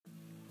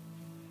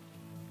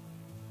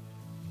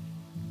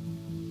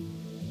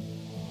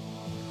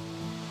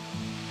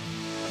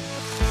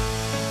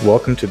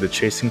Welcome to the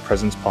Chasing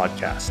Presence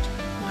podcast,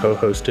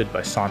 co-hosted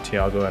by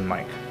Santiago and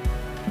Mike.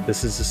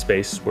 This is a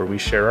space where we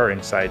share our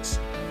insights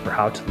for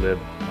how to live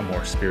a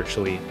more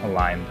spiritually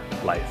aligned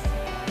life.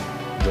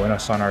 Join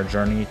us on our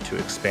journey to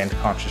expand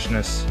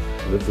consciousness,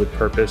 live with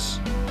purpose,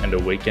 and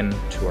awaken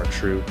to our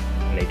true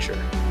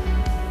nature.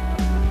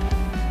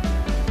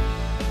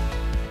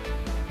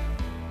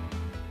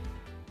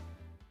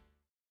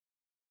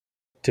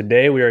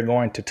 Today we are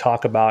going to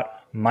talk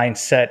about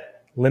mindset,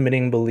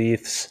 limiting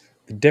beliefs,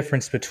 the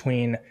difference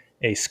between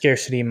a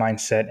scarcity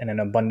mindset and an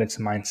abundance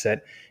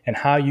mindset, and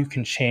how you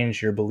can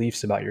change your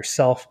beliefs about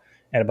yourself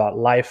and about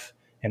life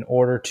in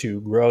order to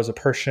grow as a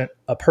person,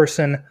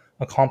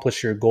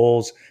 accomplish your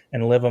goals,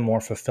 and live a more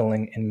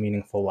fulfilling and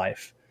meaningful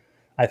life.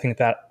 I think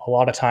that a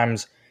lot of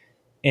times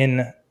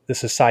in the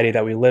society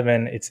that we live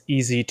in, it's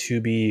easy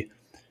to be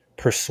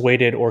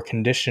persuaded or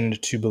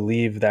conditioned to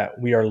believe that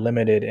we are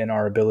limited in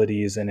our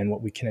abilities and in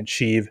what we can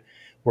achieve.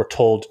 We're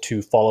told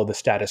to follow the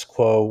status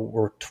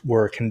quo.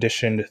 We're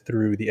conditioned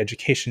through the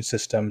education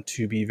system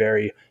to be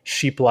very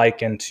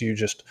sheep-like and to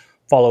just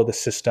follow the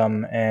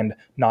system and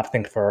not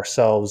think for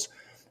ourselves.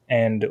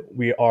 And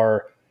we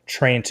are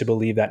trained to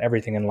believe that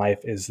everything in life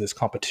is this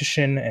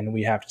competition and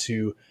we have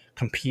to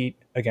compete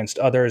against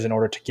others in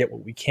order to get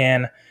what we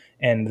can,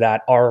 and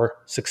that our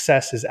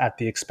success is at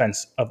the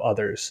expense of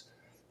others.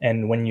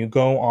 And when you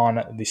go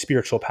on the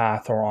spiritual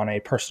path or on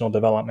a personal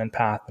development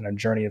path and a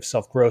journey of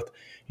self-growth,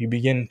 you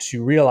begin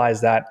to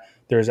realize that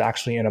there's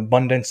actually an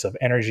abundance of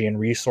energy and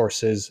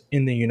resources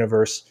in the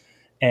universe,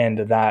 and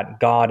that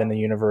God in the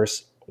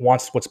universe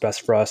wants what's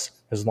best for us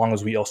as long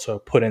as we also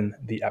put in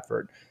the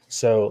effort.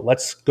 So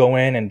let's go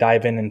in and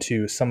dive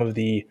into some of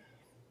the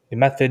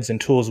methods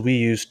and tools we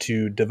use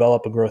to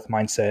develop a growth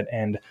mindset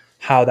and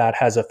how that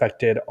has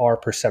affected our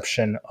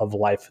perception of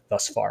life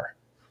thus far.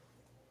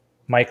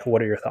 Mike,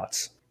 what are your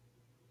thoughts?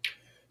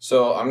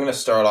 So I'm going to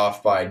start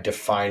off by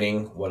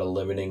defining what a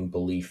limiting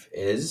belief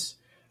is,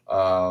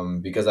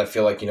 because I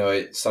feel like,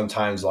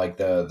 sometimes like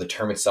the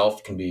term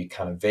itself can be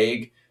kind of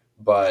vague,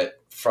 but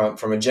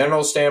from a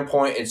general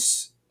standpoint,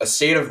 it's a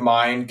state of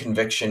mind,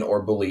 conviction,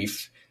 or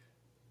belief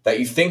that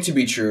you think to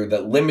be true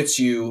that limits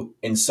you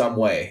in some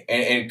way.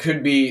 And it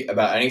could be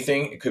about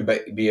anything. It could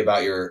be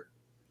about your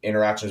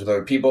interactions with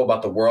other people,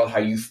 about the world, how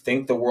you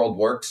think the world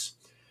works.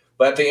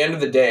 But at the end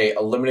of the day,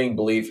 a limiting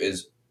belief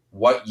is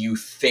what you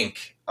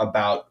think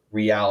about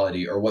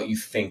reality or what you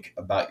think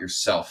about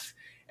yourself.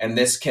 And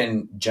this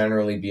can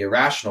generally be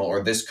irrational,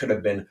 or this could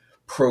have been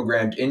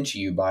programmed into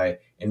you by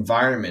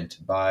environment,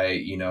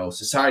 by,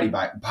 society,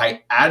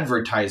 by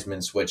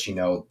advertisements, which,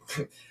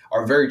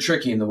 are very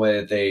tricky in the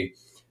way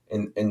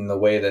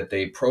that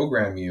they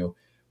program you.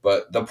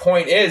 But the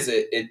point is,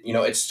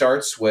 it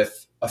starts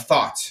with a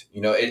thought.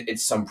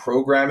 It's some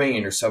programming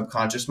in your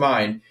subconscious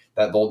mind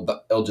that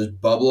it'll just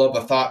bubble up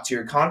a thought to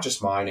your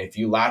conscious mind. If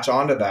you latch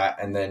onto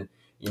that, and then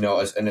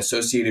an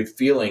associated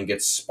feeling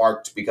gets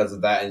sparked because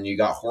of that, and you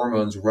got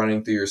hormones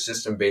running through your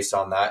system based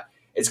on that,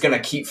 it's going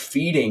to keep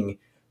feeding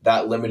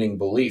that limiting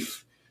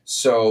belief.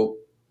 So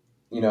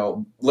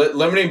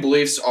limiting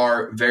beliefs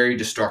are very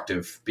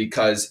destructive,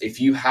 because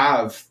if you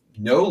have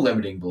no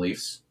limiting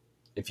beliefs,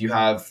 if you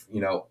have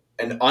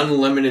an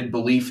unlimited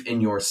belief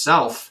in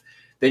yourself,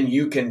 then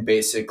you can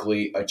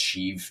basically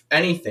achieve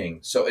anything.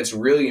 So it's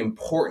really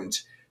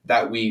important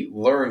that we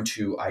learn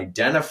to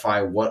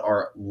identify what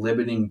our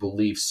limiting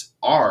beliefs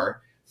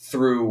are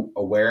through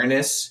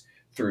awareness,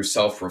 through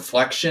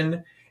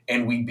self-reflection,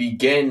 and we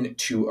begin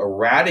to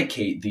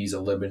eradicate these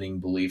limiting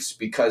beliefs,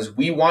 because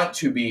we want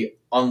to be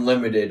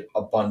unlimited,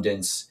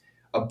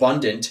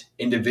 abundant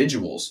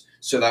individuals,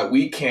 so that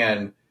we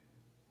can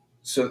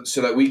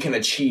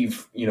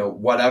achieve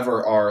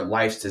whatever our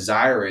life's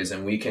desire is,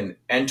 and we can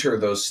enter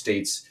those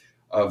states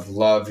of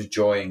love,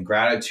 joy, and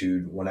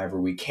gratitude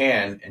whenever we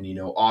can. And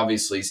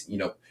obviously,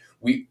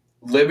 we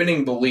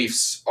limiting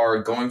beliefs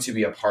are going to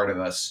be a part of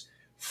us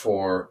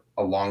for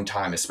a long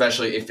time,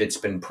 especially if it's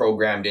been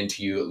programmed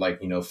into you.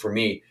 Like, for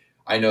me,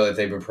 I know that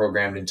they've been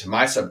programmed into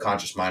my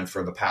subconscious mind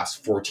for the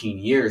past 14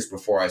 years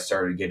before I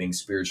started getting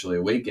spiritually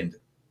awakened.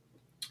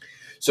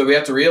 So we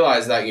have to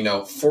realize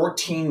that,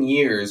 14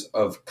 years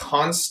of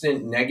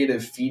constant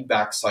negative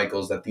feedback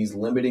cycles that these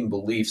limiting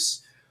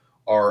beliefs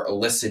are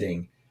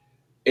eliciting,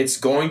 it's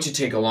going to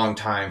take a long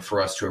time for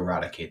us to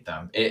eradicate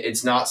them.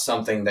 It's not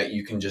something that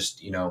you can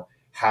just,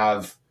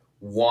 have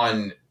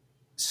one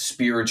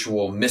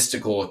spiritual,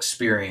 mystical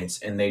experience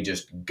and they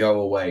just go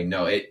away.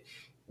 No,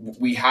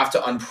 we have to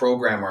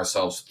unprogram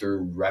ourselves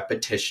through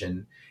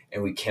repetition,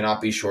 and we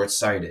cannot be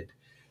short-sighted.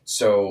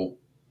 So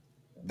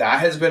that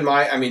has been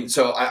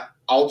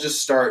I'll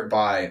just start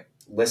by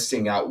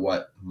listing out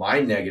what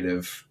my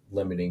negative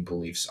limiting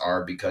beliefs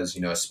are, because,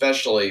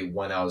 especially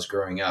when I was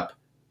growing up,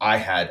 I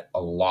had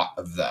a lot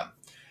of them.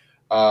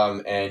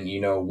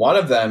 And one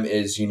of them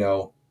is,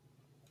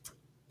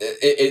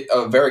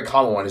 a very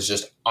common one is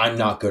just, I'm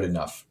not good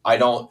enough. I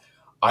don't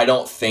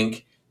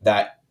think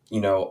that,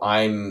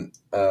 I'm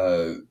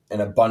an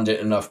abundant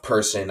enough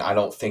person. I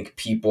don't think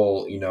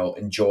people,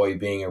 enjoy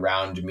being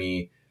around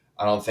me.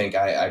 I don't think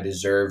I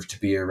deserve to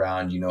be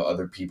around,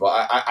 other people.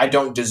 I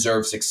don't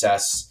deserve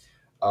success.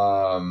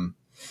 Um,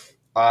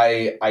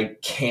 I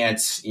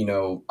can't,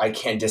 I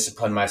can't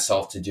discipline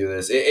myself to do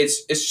this.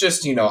 It's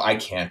just,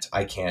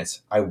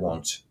 I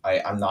won't,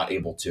 I'm not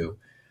able to.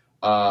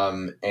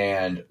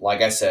 And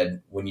like I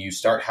said, when you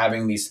start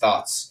having these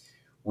thoughts,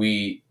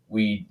 we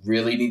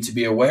really need to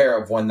be aware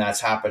of when that's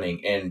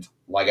happening. And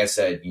like I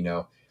said,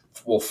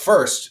 well,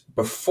 first,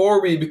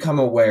 before we become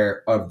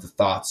aware of the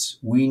thoughts,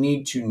 we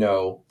need to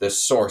know the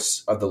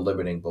source of the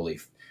limiting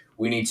belief.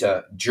 We need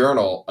to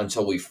journal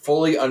until we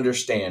fully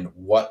understand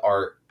what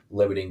our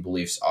limiting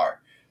beliefs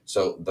are.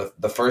 So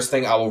the first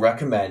thing I will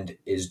recommend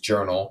is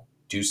journal,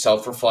 do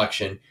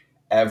self-reflection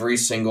every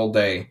single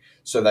day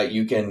so that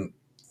you can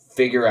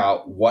figure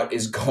out what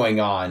is going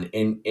on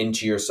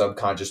into your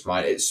subconscious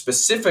mind.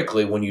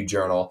 Specifically when you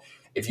journal,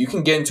 if you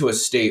can get into a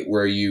state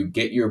where you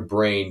get your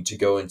brain to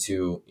go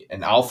into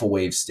an alpha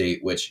wave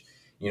state, which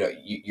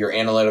your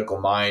analytical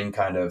mind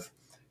kind of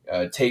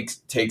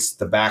takes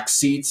the back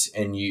seat,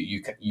 and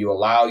you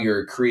allow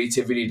your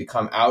creativity to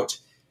come out.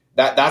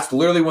 That's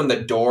literally when the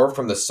door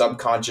from the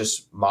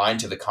subconscious mind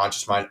to the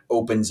conscious mind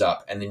opens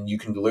up, and then you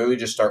can literally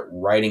just start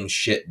writing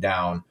shit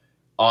down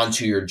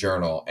onto your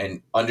journal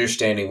and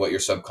understanding what your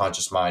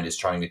subconscious mind is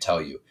trying to tell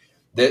you.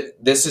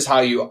 This is how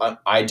you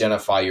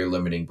identify your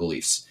limiting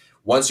beliefs.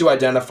 Once you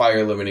identify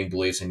your limiting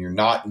beliefs and you're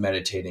not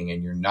meditating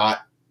and you're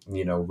not,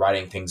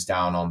 writing things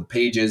down on the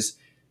pages,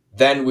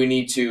 then we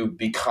need to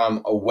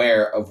become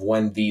aware of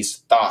when these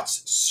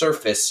thoughts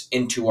surface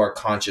into our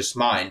conscious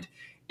mind,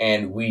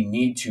 and we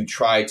need to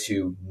try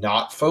to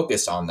not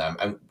focus on them.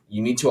 And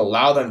you need to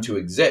allow them to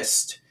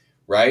exist,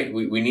 right?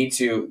 We need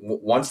to,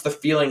 once the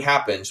feeling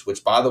happens,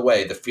 which by the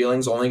way, the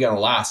feeling's only going to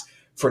last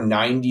for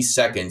 90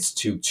 seconds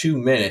to 2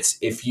 minutes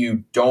if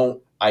you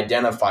don't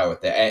identify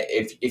with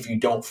it, if you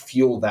don't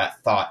fuel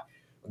that thought,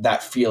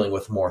 that feeling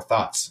with more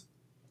thoughts.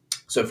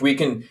 So if we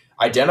can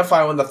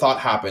identify when the thought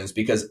happens,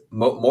 because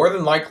more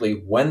than likely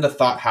when the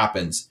thought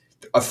happens,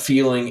 a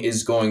feeling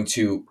is going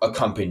to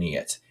accompany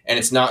it, and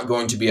it's not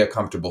going to be a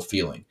comfortable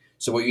feeling.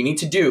 So what you need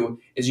to do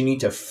is you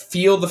need to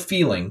feel the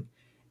feeling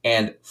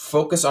and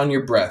focus on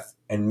your breath,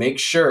 and make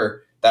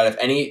sure that if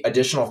any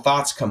additional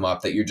thoughts come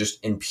up, that you're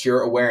just in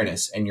pure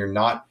awareness and you're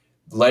not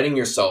letting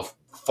yourself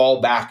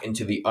fall back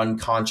into the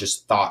unconscious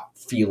thought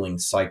feeling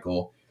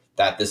cycle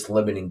that this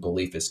limiting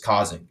belief is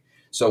causing.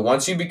 So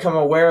once you become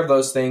aware of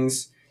those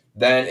things,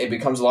 then it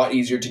becomes a lot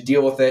easier to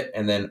deal with it.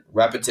 And then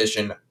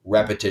repetition,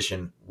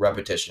 repetition,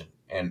 repetition.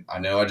 And I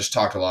know I just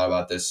talked a lot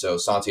about this. So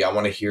Santi, I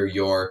want to hear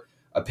your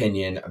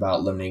opinion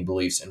about limiting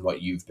beliefs and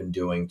what you've been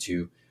doing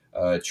to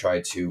try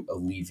to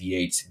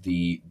alleviate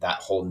that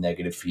whole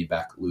negative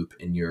feedback loop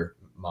in your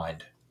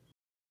mind.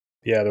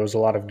 Yeah, there was a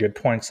lot of good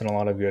points and a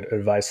lot of good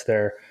advice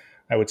there.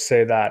 I would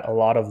say that a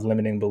lot of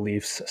limiting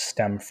beliefs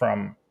stem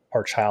from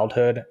our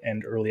childhood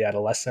and early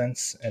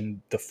adolescence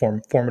and the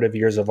formative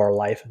years of our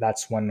life.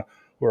 That's when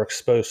we're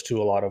exposed to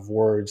a lot of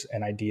words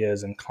and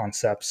ideas and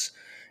concepts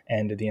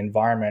and the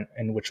environment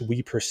in which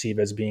we perceive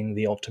as being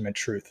the ultimate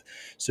truth.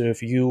 So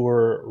if you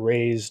were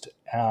raised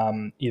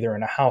either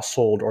in a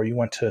household or you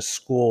went to a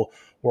school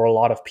where a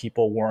lot of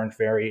people weren't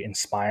very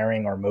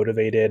inspiring or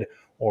motivated,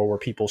 or where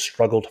people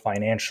struggled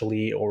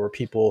financially, or where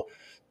people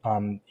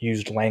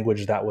used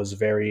language that was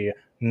very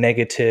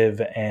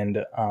negative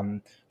and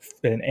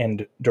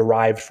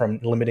derived from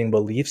limiting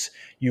beliefs,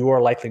 you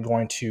are likely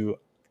going to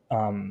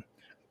um,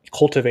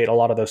 cultivate a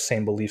lot of those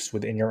same beliefs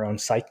within your own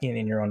psyche and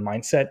in your own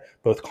mindset,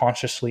 both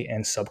consciously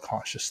and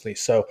subconsciously.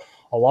 So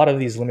a lot of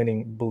these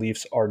limiting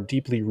beliefs are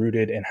deeply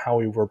rooted in how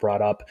we were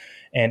brought up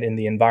and in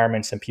the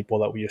environments and people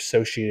that we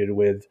associated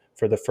with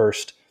for the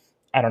first,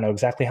 I don't know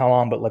exactly how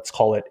long, but let's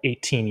call it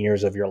 18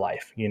 years of your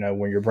life,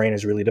 where your brain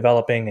is really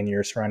developing and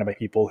you're surrounded by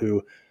people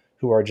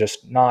who are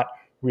just not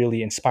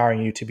really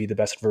inspiring you to be the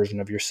best version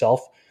of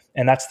yourself.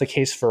 And that's the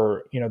case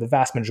for, the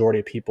vast majority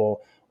of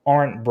people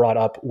aren't brought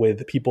up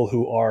with people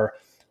who are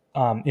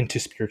into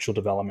spiritual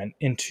development,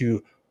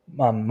 into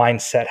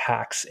mindset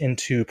hacks,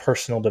 into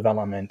personal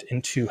development,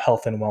 into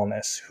health and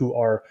wellness, who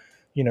are,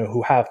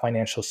 who have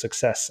financial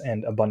success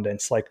and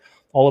abundance. Like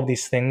all of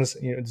these things,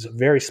 it's a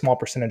very small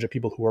percentage of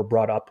people who are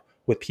brought up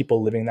with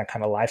people living that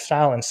kind of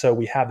lifestyle. And so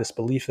we have this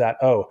belief that,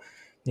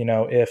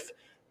 if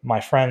my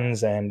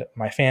friends and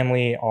my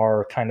family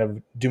are kind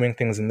of doing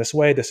things in this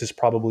way, this is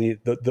probably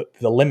the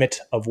limit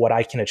of what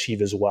I can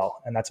achieve as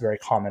well. And that's very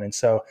common. And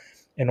so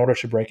in order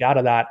to break out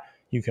of that,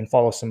 you can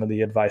follow some of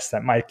the advice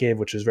that Mike gave,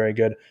 which is very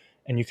good.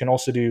 And you can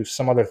also do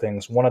some other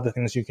things. One of the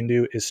things you can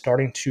do is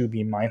starting to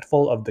be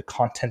mindful of the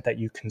content that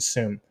you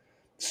consume.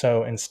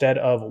 So instead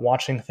of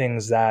watching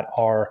things that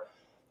are,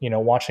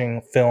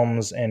 watching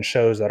films and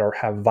shows that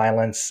have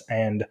violence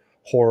and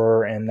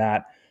horror and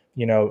that,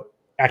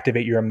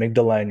 activate your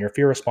amygdala and your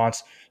fear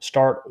response,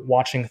 start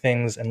watching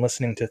things and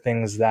listening to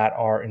things that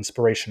are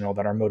inspirational,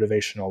 that are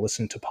motivational.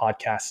 Listen to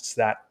podcasts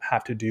that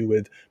have to do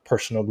with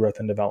personal growth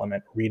and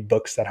development. Read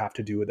books that have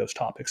to do with those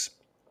topics.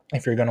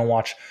 If you're going to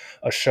watch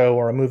a show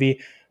or a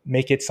movie,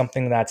 make it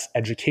something that's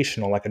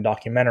educational, like a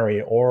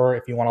documentary, or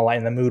if you want to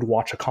lighten the mood,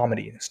 watch a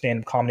comedy.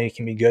 Stand-up comedy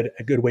can be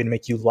a good way to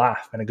make you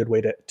laugh, and a good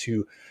way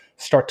to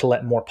start to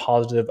let more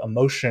positive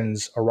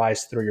emotions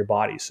arise through your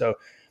body. So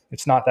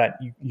it's not that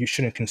you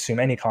shouldn't consume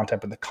any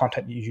content, but the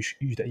content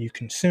that you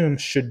consume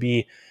should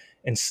be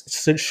and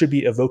should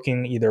be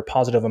evoking either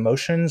positive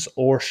emotions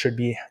or should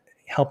be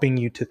helping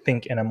you to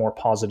think in a more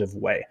positive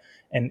way.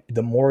 And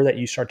the more that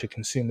you start to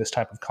consume this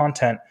type of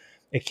content,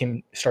 it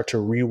can start to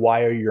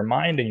rewire your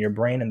mind and your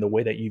brain and the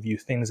way that you view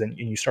things. And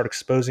you start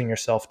exposing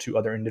yourself to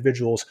other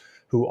individuals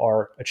who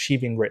are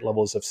achieving great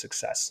levels of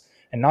success.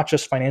 And not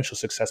just financial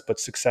success, but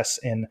success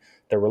in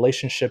their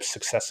relationships,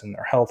 success in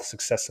their health,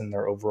 success in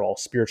their overall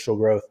spiritual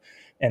growth.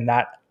 And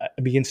that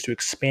begins to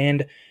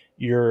expand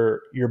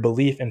your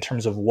belief in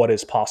terms of what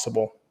is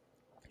possible.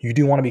 You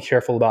do want to be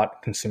careful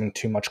about consuming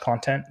too much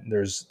content.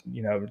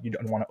 You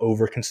don't want to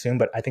over consume,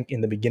 but I think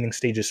in the beginning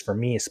stages for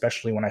me,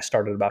 especially when I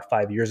started about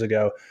 5 years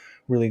ago,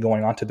 really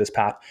going onto this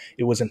path,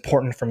 it was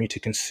important for me to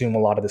consume a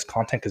lot of this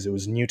content because it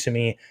was new to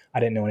me. I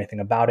didn't know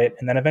anything about it.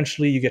 And then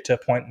eventually you get to a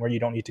point where you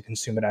don't need to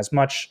consume it as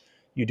much.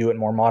 You do it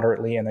more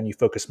moderately, and then you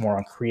focus more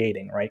on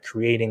creating, right?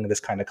 Creating this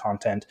kind of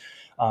content.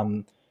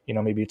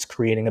 Maybe it's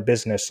creating a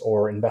business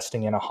or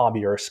investing in a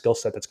hobby or a skill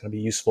set that's going to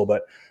be useful.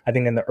 But I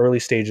think in the early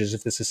stages,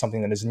 if this is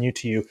something that is new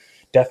to you,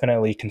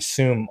 definitely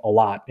consume a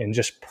lot and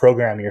just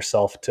program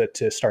yourself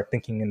to start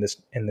thinking in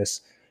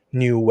this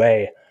new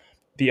way.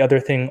 The other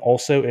thing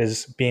also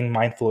is being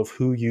mindful of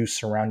who you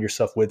surround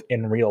yourself with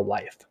in real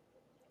life.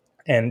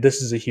 And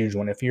this is a huge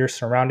one. If you're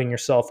surrounding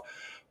yourself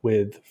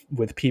with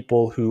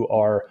people who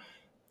are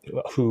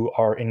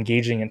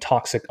engaging in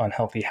toxic,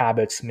 unhealthy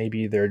habits,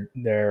 maybe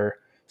they're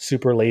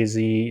super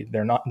lazy,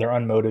 they're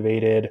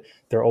unmotivated,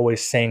 they're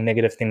always saying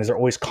negative things, they're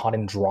always caught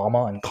in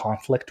drama and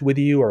conflict with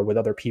you or with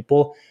other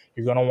people,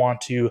 you're going to want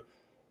to,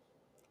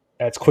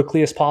 as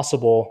quickly as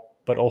possible,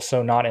 but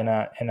also not in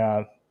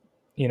a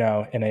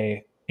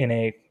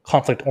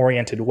conflict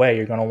oriented way,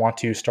 you're going to want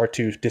to start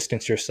to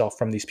distance yourself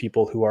from these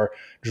people who are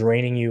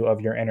draining you of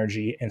your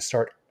energy and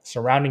start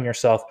surrounding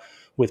yourself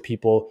with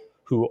people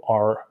who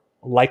are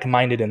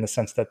like-minded in the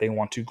sense that they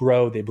want to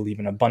grow, they believe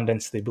in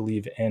abundance, they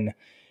believe in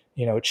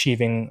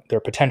achieving their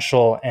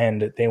potential,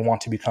 and they want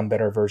to become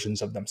better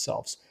versions of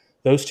themselves.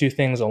 Those two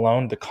things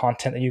alone, the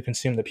content that you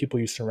consume, the people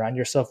you surround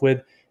yourself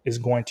with, is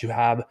going to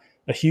have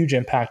a huge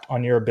impact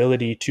on your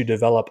ability to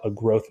develop a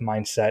growth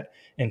mindset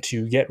and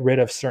to get rid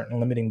of certain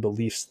limiting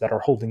beliefs that are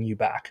holding you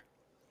back.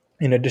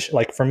 In addition,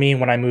 like for me,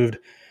 when I moved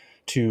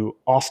to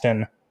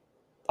Austin,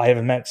 I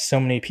have met so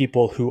many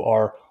people who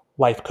are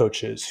life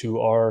coaches, who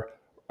are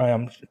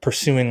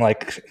pursuing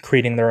like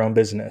creating their own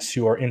business,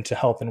 who are into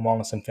health and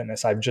wellness and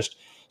fitness. I've just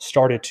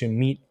started to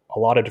meet a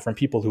lot of different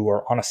people who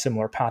are on a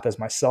similar path as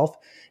myself.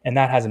 And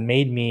that has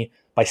made me,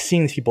 by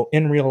seeing these people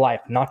in real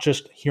life, not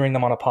just hearing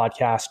them on a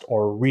podcast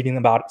or reading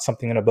about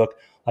something in a book,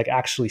 like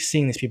actually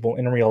seeing these people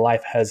in real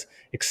life has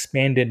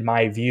expanded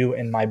my view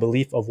and my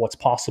belief of what's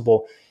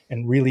possible,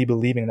 and really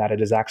believing that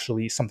it is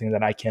actually something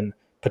that I can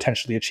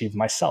potentially achieve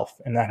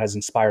myself. And that has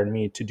inspired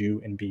me to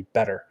do and be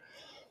better.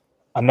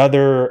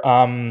 Another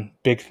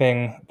big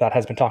thing that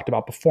has been talked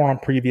about before on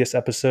previous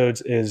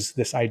episodes is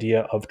this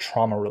idea of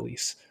trauma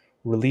release,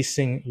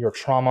 releasing your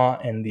trauma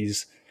and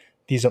these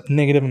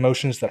negative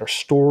emotions that are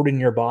stored in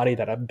your body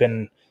that have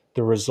been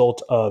the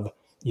result of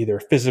either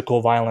physical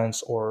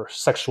violence or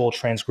sexual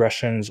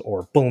transgressions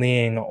or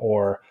bullying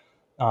or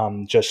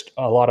just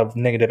a lot of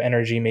negative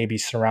energy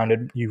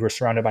you were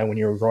surrounded by when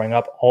you were growing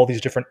up. All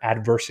these different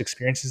adverse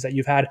experiences that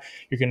you've had,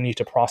 you're going to need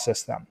to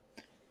process them.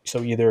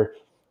 So either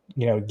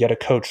get a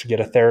coach,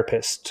 get a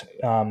therapist.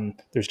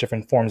 There's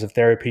different forms of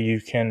therapy you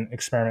can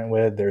experiment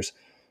with. There's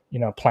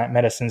plant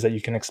medicines that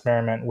you can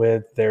experiment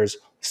with. There's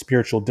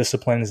spiritual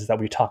disciplines that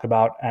we talk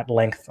about at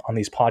length on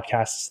these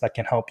podcasts that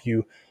can help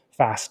you: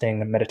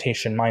 fasting,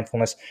 meditation,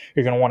 mindfulness.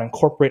 You're going to want to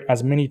incorporate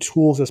as many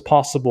tools as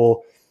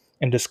possible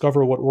and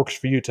discover what works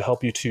for you to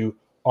help you to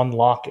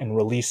unlock and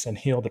release and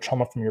heal the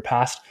trauma from your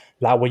past.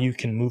 That way you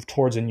can move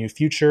towards a new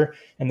future.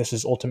 And this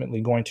is ultimately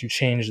going to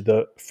change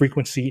the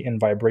frequency and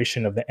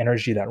vibration of the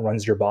energy that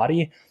runs your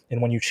body.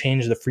 And when you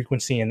change the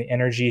frequency and the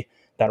energy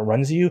that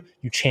runs you,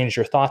 you change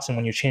your thoughts. And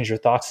when you change your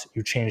thoughts,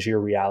 you change your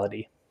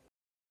reality.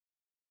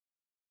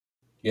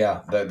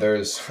 Yeah,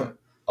 there's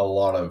a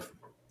lot of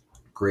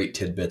great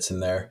tidbits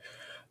in there.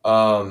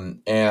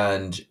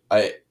 And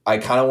I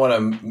kind of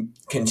want to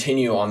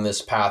continue on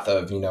this path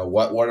of,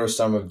 what are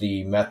some of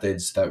the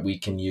methods that we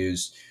can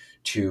use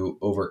to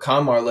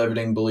overcome our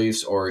limiting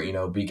beliefs, or,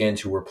 begin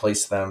to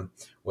replace them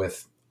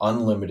with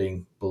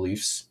unlimiting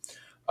beliefs.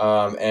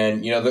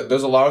 And,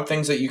 there's a lot of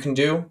things that you can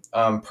do.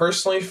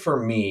 Personally, for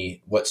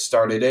me, what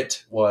started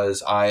it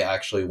was I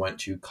actually went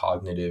to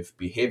cognitive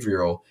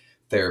behavioral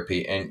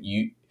therapy. And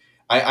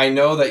I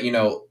know that,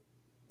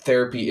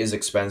 therapy is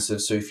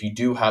expensive. So if you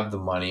do have the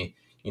money,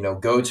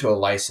 go to a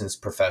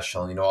licensed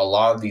professional. A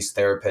lot of these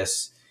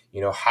therapists,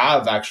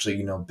 have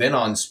actually, been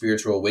on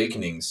spiritual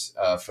awakenings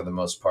for the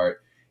most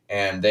part.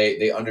 And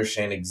they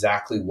understand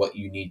exactly what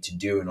you need to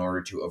do in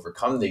order to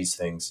overcome these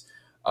things.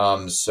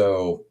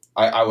 So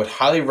I would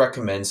highly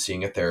recommend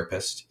seeing a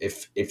therapist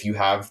if you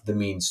have the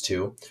means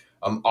to.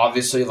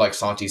 Obviously, like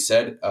Santi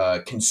said,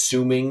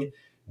 consuming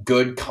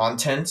good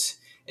content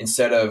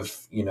instead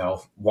of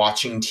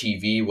watching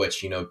TV,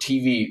 which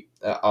TV.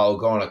 I'll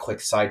go on a quick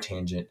side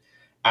tangent.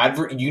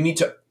 You need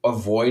to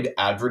avoid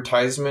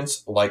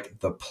advertisements like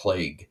the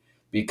plague,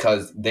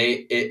 because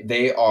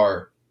they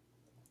are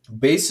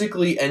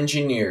basically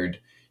engineered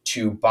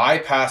to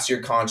bypass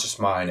your conscious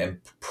mind and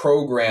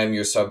program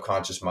your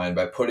subconscious mind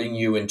by putting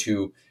you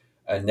into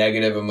a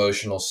negative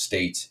emotional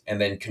state and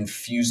then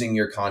confusing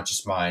your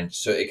conscious mind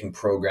so it can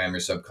program your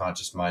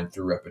subconscious mind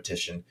through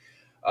repetition.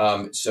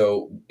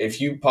 So if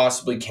you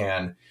possibly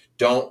can,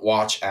 don't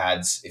watch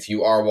ads. If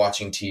you are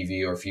watching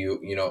TV, or if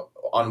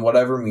on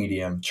whatever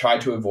medium, try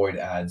to avoid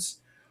ads.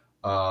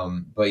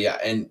 But yeah,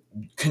 and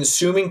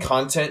consuming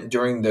content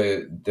during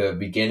the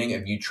beginning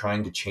of you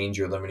trying to change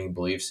your limiting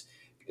beliefs,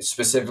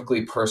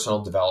 specifically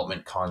personal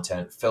development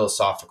content,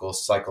 philosophical,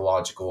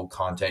 psychological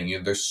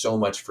content. There's so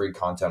much free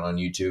content on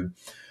YouTube.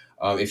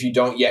 If you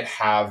don't yet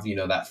have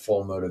that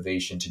full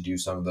motivation to do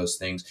some of those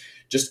things,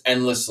 just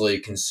endlessly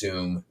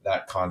consume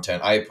that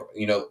content.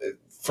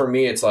 For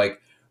me, it's like,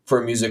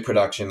 for music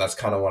production, that's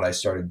kind of what I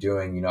started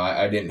doing.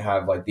 I didn't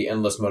have like the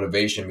endless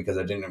motivation because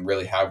I didn't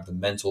really have the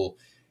mental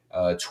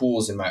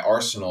tools in my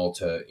arsenal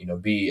to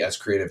be as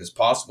creative as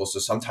possible. So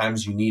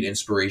sometimes you need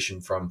inspiration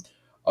from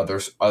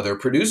other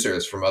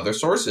producers, from other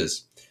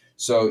sources.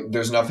 So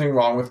there's nothing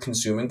wrong with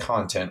consuming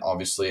content.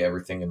 Obviously,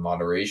 everything in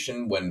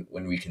moderation. When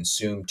we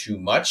consume too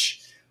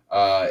much,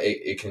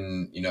 it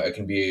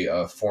can be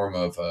a form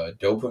of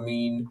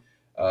dopamine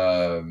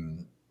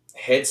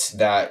hits,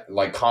 that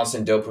like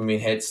constant dopamine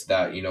hits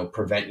that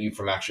prevent you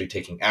from actually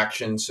taking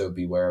action. So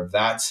beware of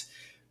that.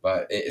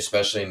 But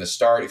especially in the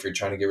start, if you're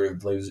trying to get rid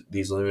of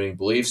these limiting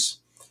beliefs,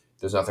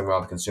 there's nothing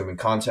wrong with consuming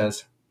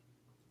content.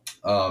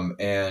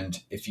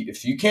 And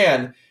if you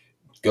can,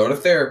 go to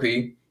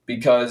therapy,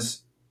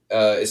 because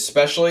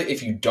especially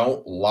if you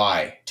don't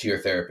lie to your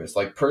therapist.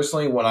 Like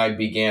personally, when I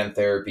began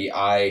therapy,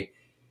 I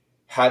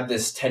had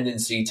this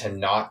tendency to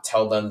not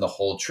tell them the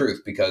whole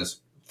truth,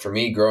 because for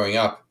me growing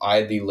up, I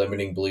had the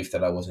limiting belief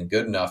that I wasn't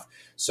good enough.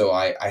 So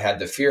I had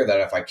the fear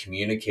that if I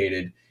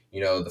communicated,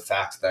 the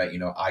fact that,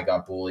 I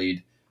got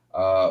bullied,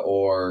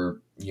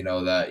 or,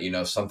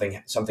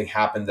 that, something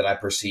happened that I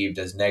perceived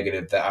as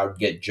negative, that I would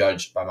get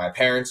judged by my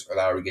parents, or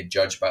that I would get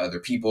judged by other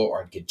people,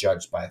 or I'd get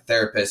judged by a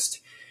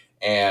therapist.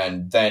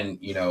 And then,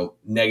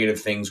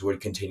 negative things would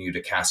continue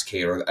to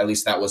cascade, or at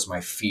least that was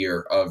my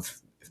fear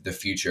of the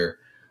future.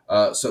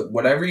 So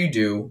whatever you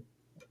do,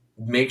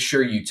 make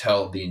sure you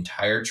tell the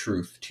entire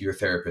truth to your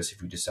therapist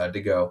if you decide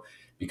to go,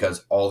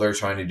 because all they're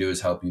trying to do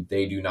is help you.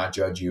 They do not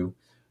judge you.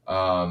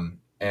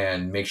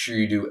 And make sure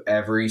you do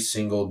every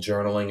single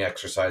journaling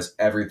exercise,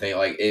 everything.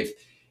 Like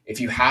if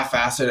you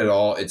half-ass it at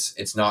all,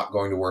 it's not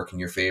going to work in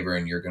your favor,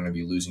 and you're going to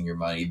be losing your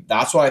money.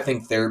 That's why I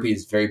think therapy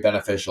is very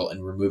beneficial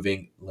in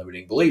removing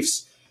limiting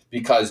beliefs,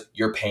 because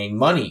you're paying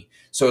money.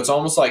 So it's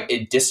almost like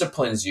it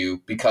disciplines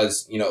you,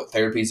 because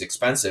therapy is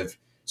expensive.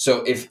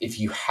 So if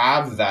you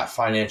have that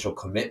financial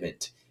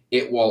commitment,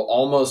 it will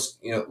almost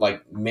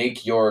like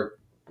make your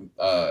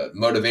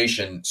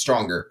motivation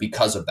stronger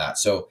because of that.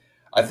 So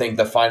I think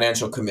the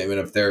financial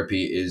commitment of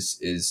therapy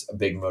is a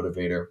big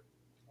motivator.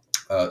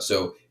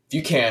 So if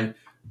you can,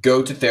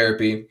 go to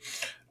therapy.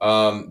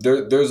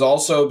 There's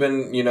also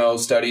been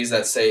studies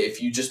that say if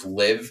you just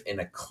live in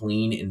a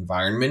clean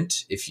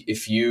environment,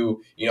 if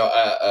you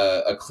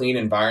a clean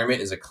environment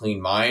is a clean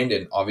mind.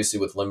 And obviously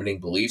with limiting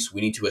beliefs,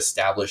 we need to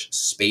establish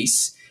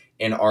space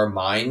in our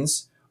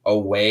minds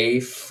away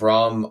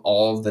from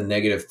all of the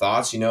negative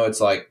thoughts. It's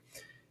like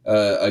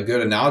a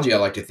good analogy I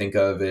like to think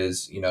of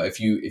is if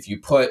you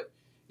put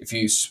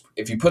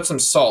some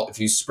salt, if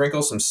you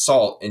sprinkle some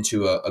salt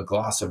into a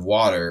glass of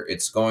water,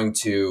 it's going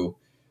to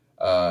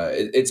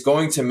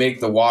make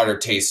the water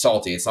taste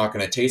salty. It's not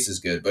going to taste as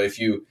good. But if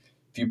you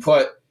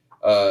put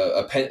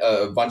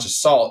a bunch of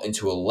salt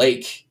into a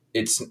lake,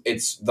 it's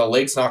the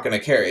lake's not going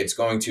to care. It's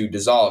going to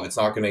dissolve. It's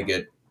not going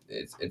to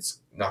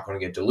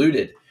get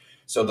diluted.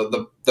 So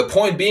the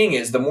point being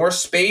is, the more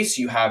space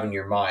you have in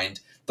your mind,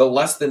 the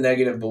less the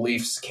negative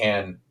beliefs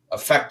can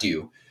affect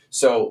you.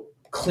 So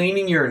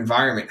cleaning your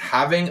environment,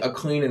 having a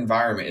clean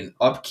environment and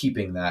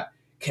upkeeping that,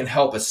 can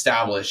help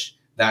establish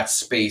that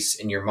space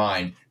in your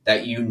mind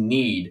that you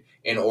need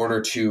in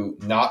order to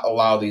not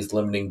allow these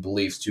limiting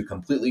beliefs to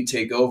completely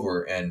take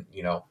over and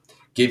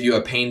give you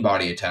a pain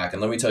body attack.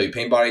 And let me tell you,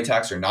 pain body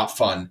attacks are not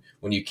fun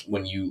when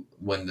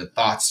the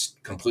thoughts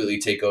completely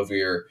take over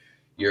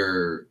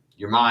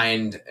your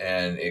mind,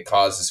 and it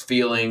causes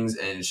feelings,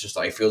 and it's just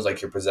like, it feels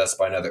like you're possessed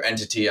by another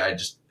entity. I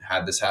just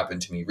had this happen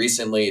to me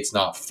recently. It's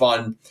not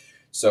fun.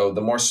 So the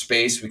more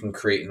space we can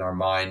create in our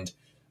mind,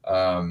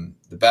 the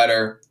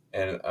better.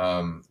 And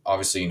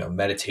obviously,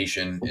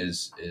 meditation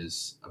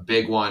is a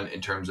big one in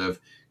terms of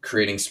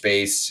creating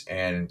space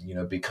and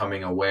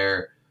becoming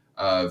aware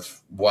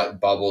of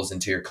what bubbles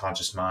into your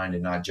conscious mind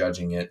and not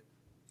judging it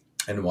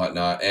and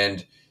whatnot.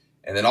 And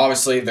And then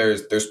obviously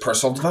there's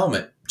personal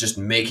development, just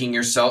making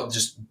yourself,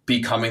 just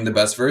becoming the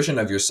best version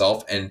of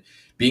yourself and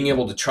being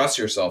able to trust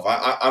yourself.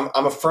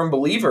 I'm a firm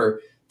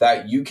believer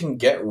that you can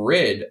get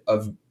rid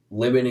of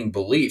limiting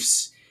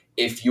beliefs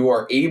if you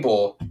are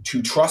able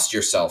to trust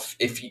yourself.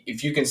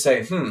 If you can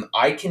say,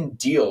 I can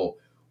deal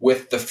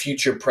with the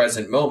future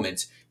present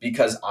moment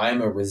because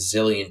I'm a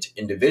resilient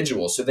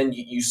individual. So then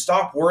you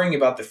stop worrying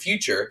about the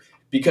future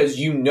because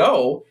you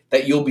know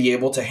that you'll be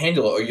able to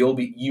handle it, or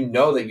you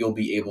know that you'll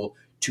be able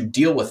to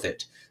deal with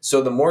it.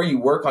 So the more you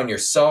work on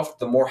yourself,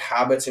 the more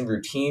habits and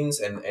routines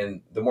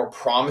and the more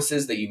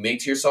promises that you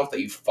make to yourself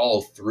that you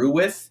follow through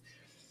with,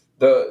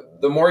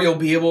 the more you'll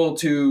be able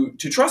to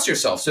trust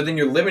yourself. So then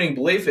your limiting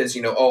belief is,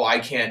 oh,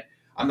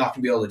 I'm not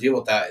gonna be able to deal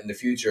with that in the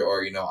future,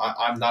 or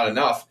I'm not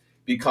enough,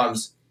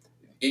 becomes,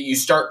 you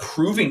start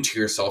proving to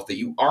yourself that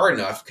you are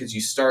enough because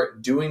you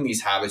start doing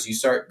these habits, you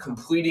start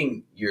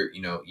completing your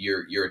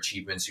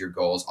achievements, your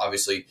goals.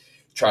 Obviously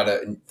try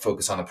to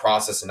focus on the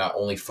process and not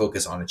only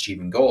focus on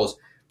achieving goals,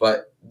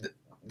 but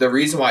the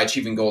reason why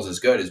achieving goals is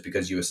good is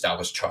because you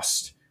establish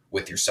trust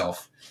with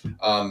yourself.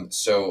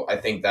 So I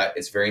think that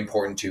it's very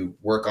important to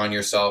work on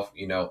yourself,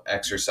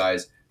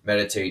 exercise,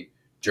 meditate,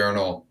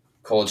 journal,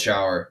 cold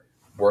shower,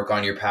 work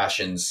on your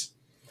passions,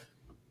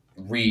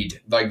 read.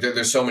 Like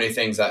there's so many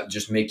things that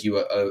just make you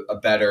a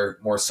better,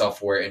 more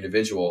self-aware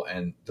individual.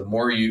 And the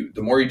more you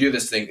do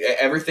this thing,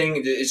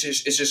 everything, it's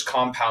just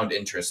compound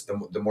interest.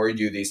 The more you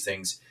do these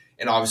things,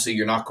 and obviously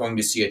you're not going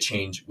to see a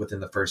change within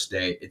the first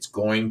day. It's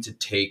going to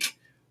take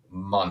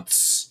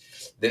months.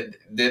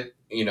 That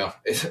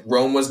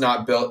Rome was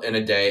not built in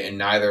a day, and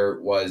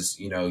neither was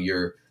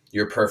your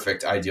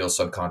perfect ideal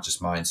subconscious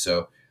mind.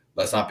 So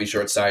let's not be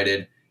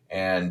short-sighted,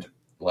 and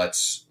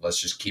let's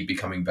just keep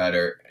becoming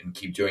better and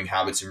keep doing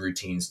habits and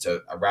routines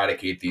to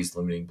eradicate these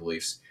limiting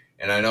beliefs.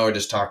 And I know I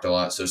just talked a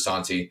lot. So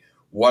Santi,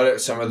 what are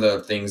some of the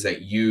things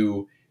that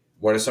you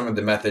what are some of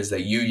the methods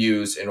that you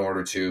use in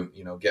order to,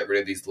 get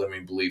rid of these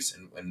limiting beliefs,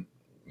 and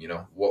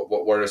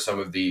what are some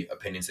of the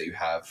opinions that you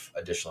have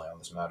additionally on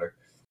this matter?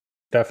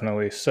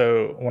 Definitely.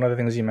 So one of the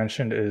things you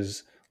mentioned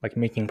is like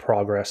making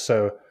progress.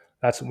 So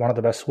that's one of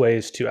the best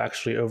ways to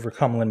actually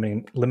overcome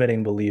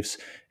limiting beliefs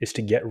is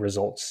to get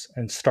results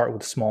and start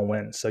with small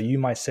wins. So you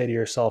might say to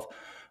yourself,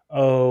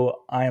 "Oh,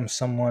 I am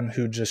someone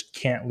who just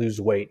can't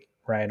lose weight,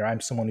 right? Or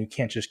I'm someone who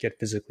can't just get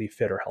physically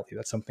fit or healthy."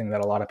 That's something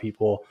that a lot of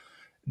people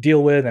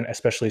deal with, and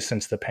especially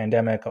since the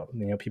pandemic,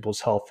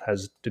 people's health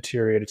has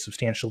deteriorated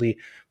substantially.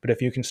 But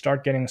if you can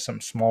start getting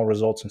some small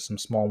results and some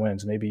small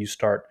wins, maybe you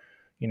start,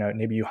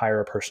 maybe you hire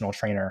a personal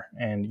trainer,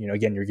 and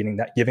again, you're giving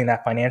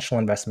that financial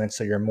investment,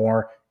 so you're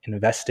more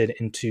invested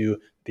into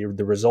the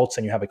results,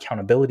 and you have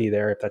accountability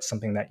there. If that's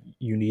something that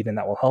you need and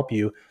that will help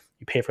you,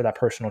 you pay for that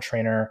personal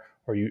trainer,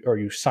 or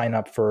you sign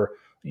up for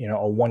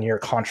a 1 year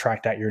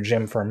contract at your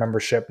gym for a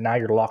membership. Now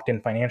you're locked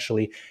in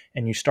financially,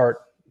 and you start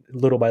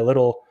little by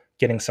little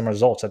getting some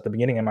results. At the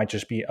beginning, it might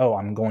just be, oh,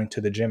 I'm going to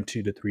the gym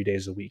 2 to 3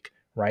 days a week,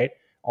 right?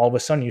 All of a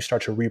sudden, you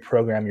start to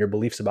reprogram your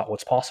beliefs about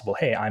what's possible.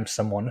 Hey, I'm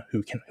someone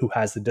who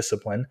has the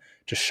discipline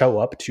to show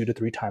up 2 to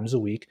 3 times a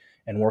week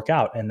and work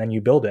out, and then you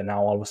build it.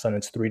 Now all of a sudden,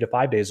 it's 3 to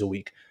 5 days a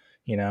week,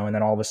 and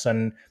then all of a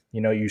sudden,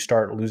 you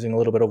start losing a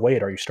little bit of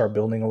weight, or you start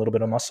building a little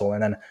bit of muscle,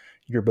 and then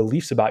your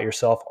beliefs about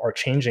yourself are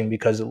changing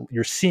because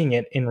you're seeing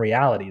it in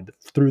reality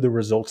through the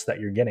results that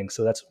you're getting.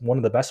 So that's one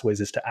of the best ways,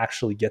 is to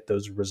actually get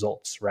those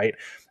results, right?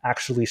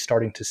 Actually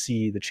starting to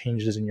see the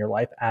changes in your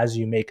life as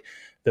you make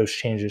those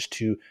changes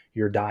to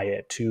your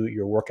diet, to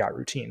your workout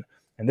routine.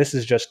 And this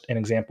is just an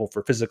example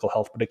for physical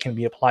health, but it can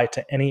be applied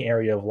to any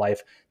area of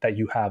life that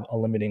you have a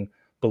limiting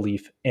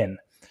belief in.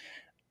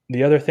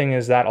 The other thing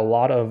is that a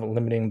lot of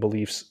limiting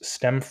beliefs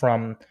stem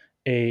from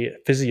a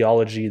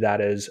physiology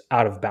that is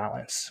out of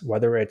balance.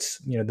 Whether it's,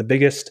 the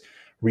biggest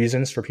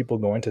reasons for people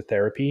going to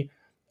therapy,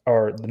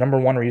 or the number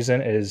one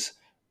reason is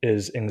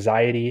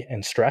anxiety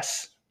and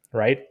stress,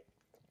 right?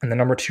 And the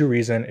number two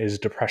reason is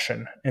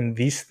depression. And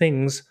these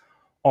things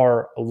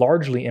are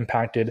largely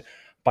impacted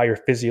by your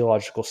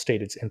physiological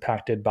state. It's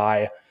impacted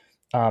by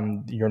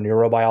your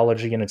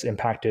neurobiology, and it's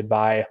impacted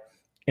by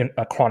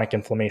a chronic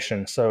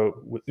inflammation.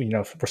 So,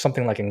 for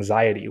something like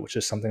anxiety, which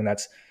is something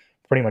that's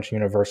pretty much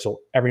universal,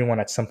 everyone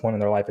at some point in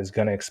their life is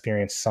going to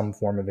experience some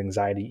form of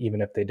anxiety,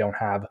 even if they don't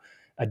have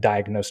a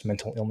diagnosed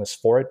mental illness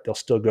for it. They'll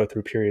still go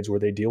through periods where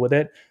they deal with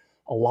it.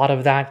 A lot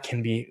of that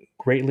can be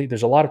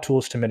there's a lot of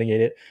tools to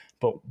mitigate it,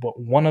 but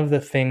one of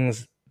the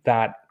things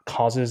that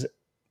causes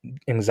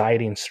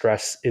anxiety and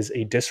stress is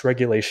a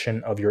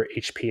dysregulation of your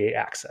HPA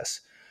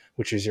axis,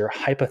 which is your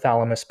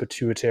hypothalamus,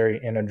 pituitary,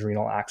 and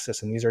adrenal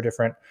axis. And these are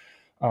different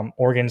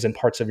organs and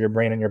parts of your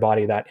brain and your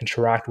body that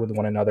interact with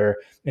one another.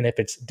 And if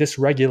it's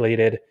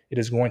dysregulated, it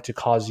is going to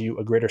cause you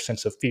a greater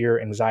sense of fear,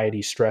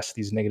 anxiety, stress,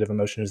 these negative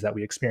emotions that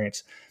we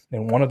experience.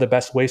 And one of the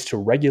best ways to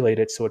regulate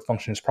it so it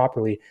functions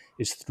properly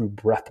is through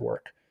breath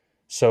work.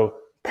 So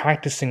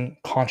practicing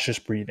conscious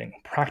breathing,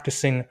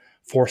 practicing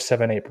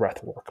 4-7-8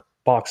 breath work,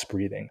 box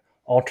breathing,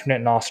 alternate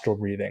nostril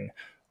breathing,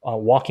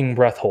 walking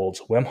breath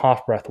holds, Wim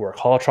Hof breath work,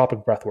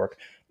 holotropic breath work.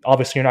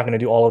 Obviously, you're not going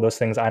to do all of those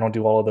things. I don't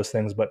do all of those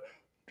things, but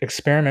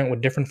experiment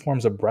with different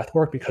forms of breath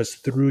work, because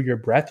through your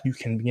breath, you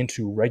can begin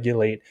to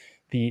regulate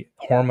the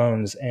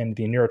hormones and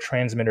the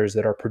neurotransmitters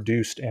that are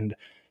produced and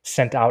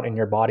sent out in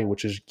your body,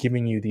 which is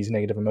giving you these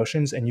negative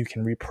emotions. And you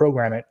can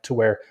reprogram it to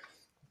where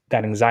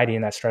that anxiety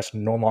and that stress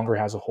no longer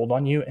has a hold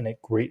on you, and it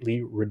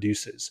greatly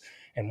reduces.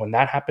 And when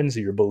that happens,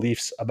 your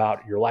beliefs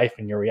about your life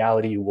and your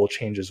reality will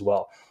change as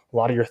well. A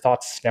lot of your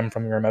thoughts stem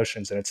from your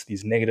emotions, and it's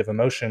these negative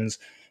emotions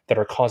that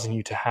are causing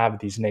you to have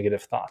these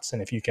negative thoughts.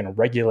 And if you can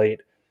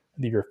regulate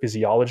your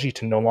physiology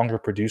to no longer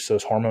produce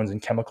those hormones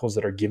and chemicals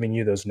that are giving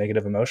you those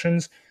negative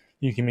emotions,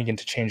 you can begin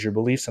to change your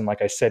beliefs. And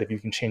like I said, if you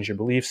can change your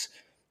beliefs,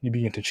 you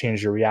begin to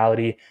change your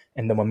reality,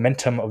 and the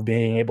momentum of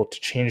being able to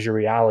change your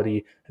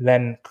reality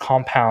then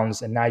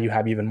compounds, and now you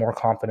have even more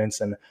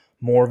confidence and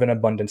more of an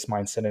abundance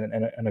mindset,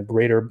 and a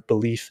greater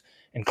belief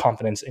and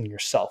confidence in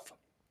yourself.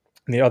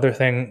 And the other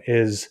thing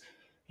is,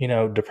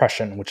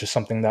 depression, which is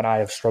something that I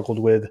have struggled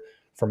with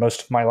for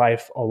most of my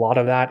life. A lot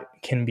of that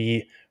can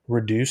be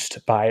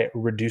reduced by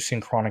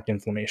reducing chronic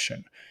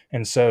inflammation.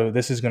 And so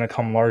this is going to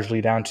come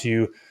largely down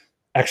to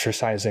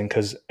exercising,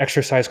 because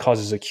exercise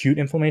causes acute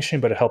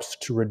inflammation, but it helps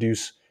to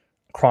reduce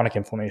chronic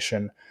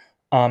inflammation.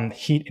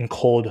 Heat and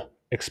cold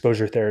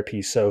exposure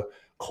therapy, so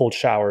cold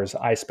showers,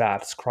 ice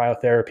baths,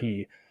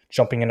 cryotherapy,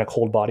 jumping in a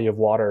cold body of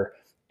water,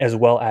 as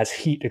well as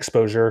heat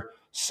exposure,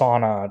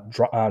 sauna,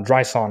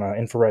 dry sauna,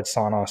 infrared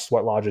sauna,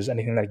 sweat lodges,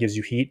 anything that gives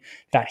you heat.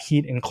 That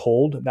heat and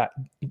cold, that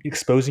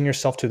exposing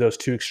yourself to those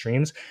two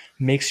extremes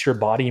makes your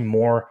body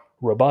more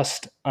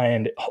robust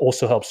and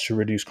also helps to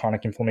reduce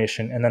chronic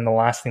inflammation. And then the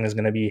last thing is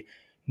going to be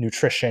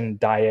nutrition,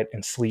 diet,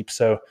 and sleep.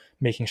 So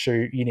making sure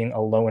you're eating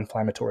a low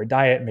inflammatory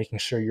diet, making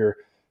sure you're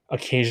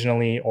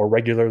occasionally or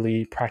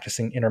regularly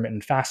practicing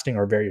intermittent fasting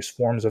or various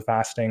forms of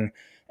fasting,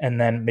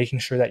 and then making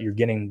sure that you're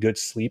getting good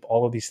sleep.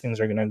 All of these things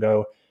are going to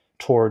go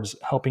towards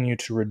helping you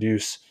to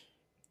reduce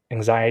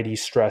anxiety,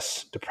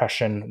 stress,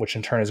 depression, which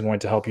in turn is going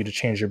to help you to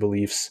change your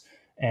beliefs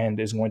and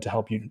is going to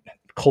help you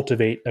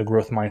cultivate a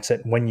growth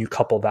mindset when you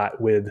couple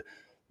that with,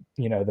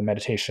 the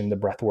meditation, the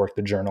breath work,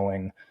 the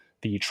journaling,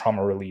 the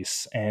trauma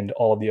release, and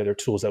all of the other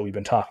tools that we've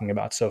been talking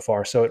about so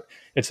far. So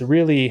it's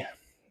really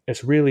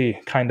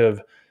kind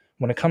of,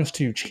 when it comes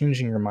to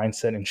changing your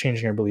mindset and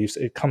changing your beliefs,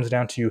 it comes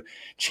down to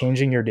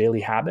changing your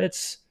daily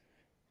habits,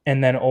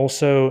 and then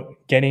also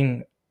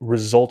getting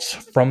results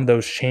from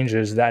those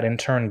changes that in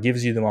turn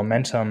gives you the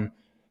momentum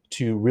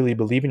to really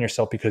believe in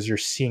yourself, because you're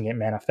seeing it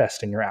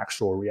manifest in your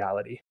actual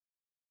reality.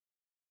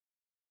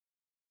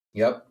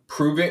 Yep.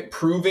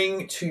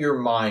 Proving to your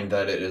mind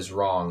that it is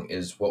wrong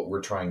is what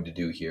we're trying to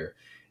do here.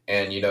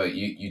 And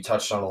you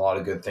touched on a lot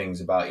of good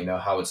things about,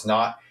 how it's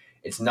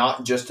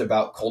not just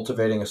about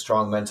cultivating a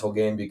strong mental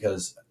game,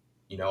 because,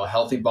 a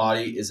healthy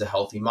body is a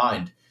healthy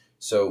mind.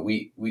 So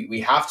we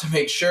have to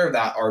make sure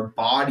that our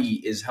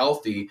body is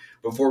healthy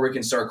before we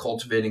can start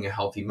cultivating a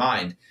healthy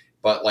mind.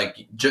 But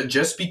like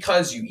just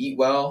because you eat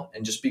well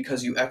and just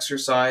because you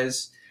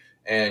exercise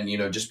and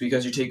just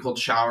because you take cold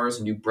showers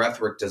and do breath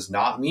work does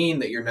not mean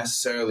that you're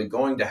necessarily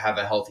going to have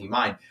a healthy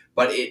mind,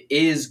 but it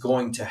is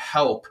going to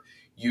help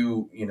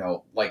you,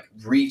 like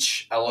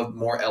reach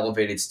more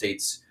elevated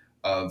states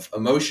of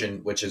emotion,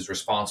 which is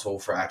responsible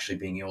for actually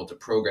being able to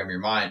program your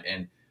mind.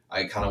 And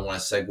I kind of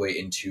want to segue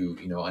into,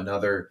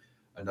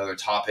 another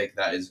topic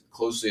that is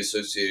closely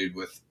associated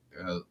with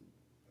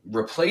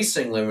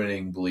replacing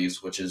limiting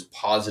beliefs, which is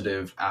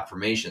positive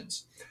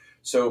affirmations.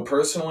 So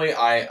personally,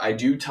 I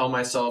do tell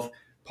myself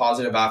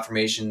positive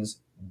affirmations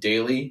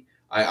daily.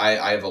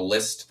 I have a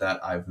list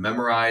that I've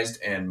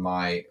memorized, and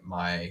my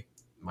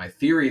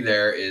theory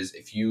there is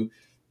if you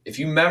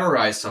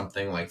memorize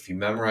something, like if you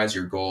memorize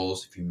your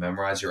goals, if you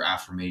memorize your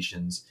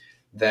affirmations,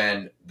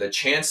 then the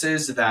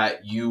chances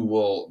that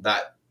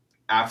that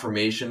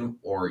affirmation,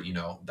 or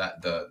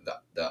that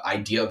the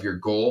idea of your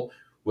goal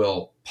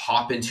will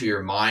pop into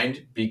your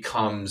mind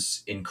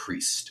becomes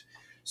increased.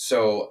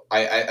 So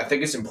I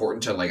think it's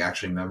important to like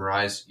actually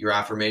memorize your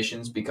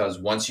affirmations, because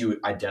once you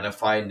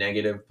identify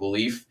negative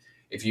belief,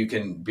 if you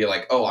can be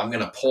like, oh, I'm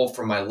going to pull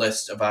from my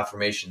list of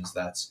affirmations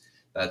that's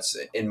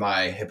in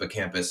my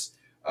hippocampus,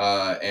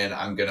 and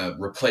I'm going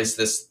to replace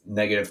this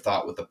negative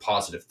thought with a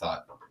positive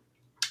thought.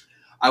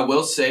 I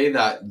will say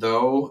that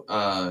though,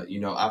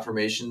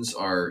 affirmations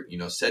are,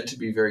 said to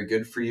be very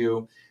good for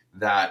you,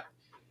 that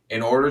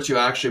in order to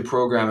actually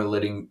program a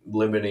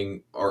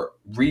limiting or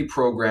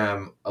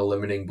reprogram a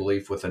limiting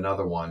belief with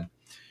another one,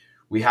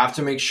 we have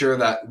to make sure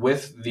that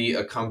with the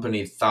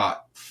accompanied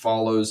thought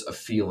follows a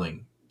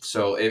feeling.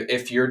 So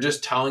if you're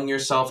just telling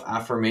yourself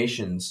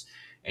affirmations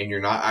and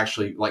you're not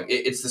actually like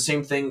it's the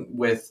same thing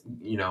with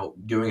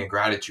doing a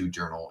gratitude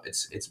journal.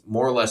 It's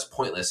more or less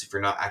pointless if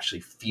you're not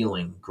actually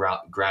feeling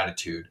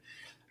gratitude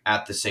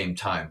at the same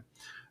time.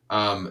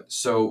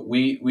 So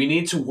we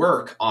need to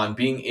work on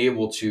being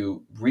able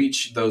to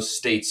reach those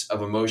states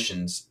of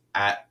emotions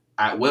at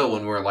will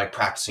when we're like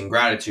practicing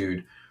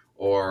gratitude,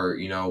 or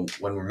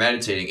when we're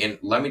meditating. And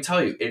let me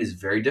tell you, it is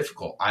very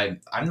difficult. I'm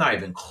not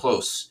even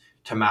close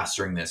to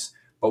mastering this.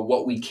 But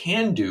what we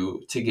can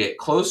do to get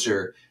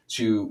closer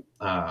to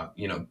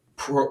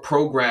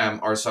program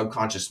our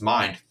subconscious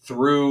mind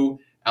through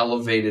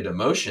elevated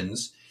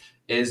emotions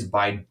is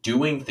by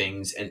doing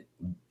things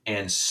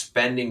and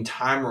spending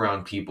time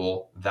around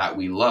people that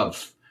we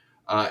love.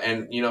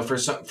 And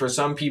for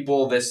some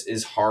people, this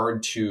is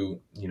hard to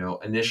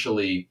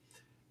initially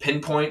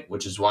pinpoint,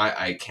 which is why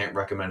I can't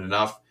recommend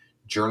enough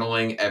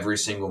journaling every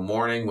single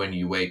morning when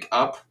you wake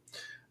up,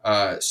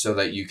 so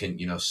that you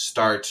can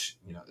start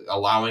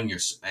allowing your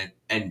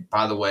and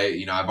by the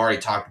way, I've already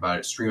talked about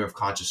it, stream of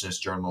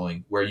consciousness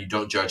journaling, where you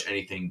don't judge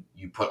anything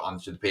you put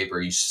onto the paper.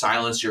 You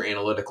silence your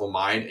analytical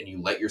mind and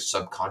you let your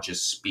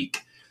subconscious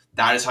speak.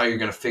 That is how you're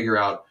going to figure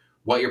out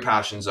what your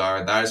passions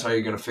are. That is how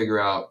you're going to figure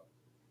out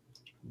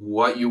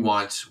what you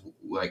want,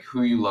 like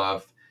who you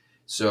love.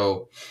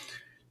 So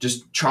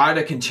just try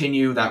to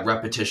continue that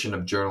repetition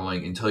of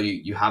journaling until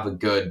you have a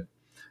good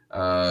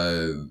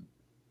uh,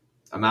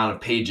 amount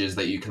of pages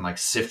that you can like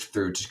sift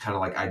through to kind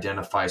of like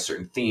identify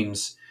certain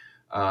themes.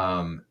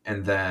 And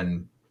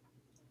then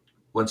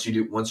once you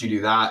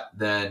do that,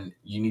 then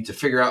you need to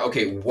figure out,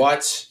 okay,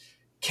 what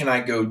can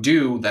I go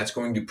do that's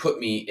going to put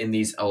me in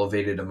these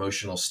elevated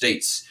emotional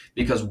states?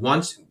 Because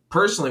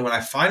personally, when I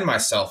find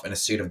myself in a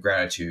state of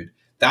gratitude,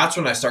 that's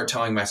when I start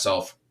telling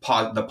myself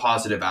the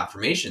positive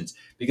affirmations,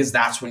 because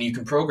that's when you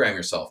can program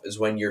yourself, is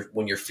when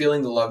you're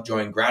feeling the love, joy,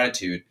 and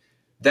gratitude.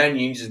 Then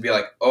you need to be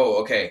like, oh,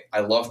 okay,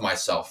 I love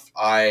myself.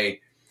 I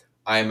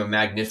am a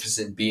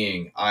magnificent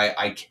being.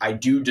 I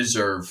do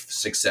deserve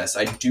success.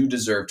 I do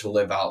deserve to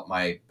live out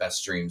my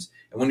best dreams.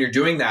 And when you're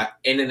doing that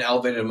in an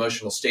elevated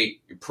emotional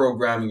state, you're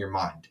programming your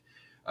mind.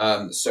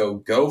 So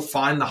go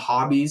find the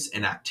hobbies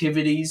and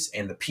activities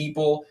and the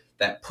people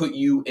that put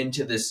you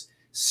into this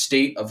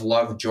state of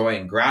love, joy,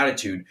 and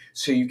gratitude,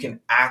 so you can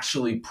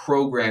actually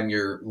program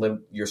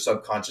your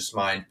subconscious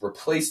mind,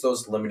 replace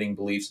those limiting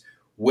beliefs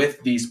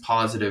with these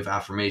positive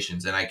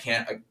affirmations. And I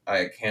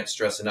can't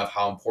stress enough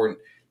how important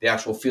the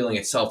actual feeling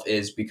itself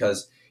is,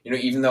 because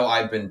even though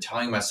I've been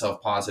telling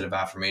myself positive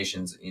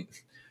affirmations,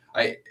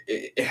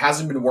 it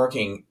hasn't been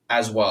working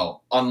as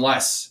well,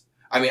 unless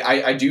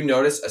I do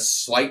notice a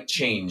slight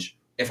change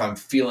if I'm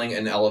feeling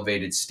an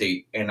elevated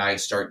state and I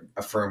start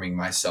affirming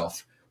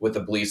myself with the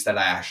beliefs that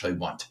I actually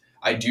want.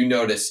 I do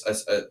notice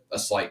a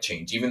slight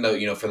change, even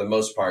though for the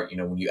most part,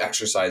 when you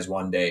exercise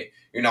one day,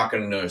 you're not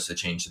going to notice a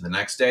change the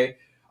next day.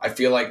 I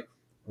feel like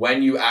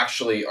when you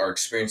actually are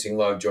experiencing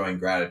love, joy, and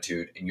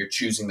gratitude, and you're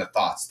choosing the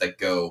thoughts that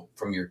go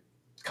from your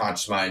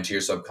conscious mind to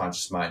your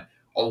subconscious mind,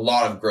 a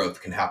lot of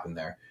growth can happen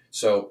there.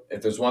 So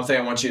if there's one thing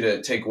I want you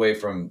to take away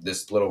from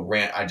this little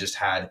rant I just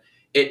had,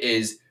 it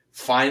is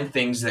find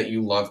things that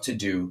you love to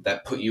do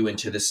that put you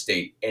into this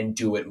state and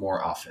do it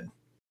more often.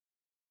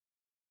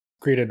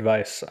 Great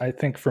advice. I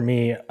think for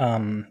me,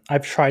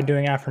 I've tried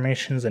doing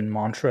affirmations and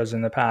mantras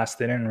in the past.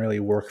 They didn't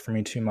really work for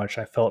me too much.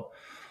 I felt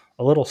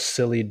a little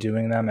silly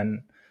doing them.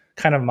 And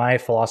kind of my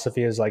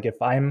philosophy is like, if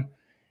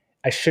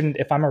I shouldn't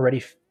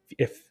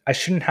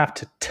have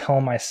to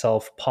tell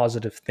myself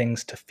positive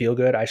things to feel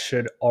good, I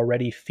should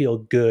already feel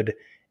good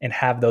and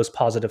have those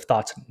positive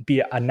thoughts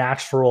be a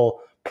natural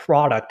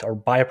product or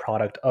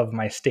byproduct of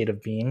my state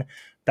of being.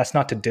 That's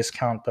not to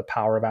discount the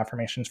power of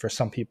affirmations. For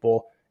some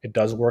people, it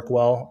does work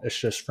well. It's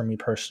just for me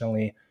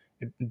personally,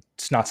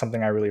 it's not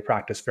something I really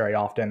practice very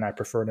often. I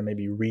prefer to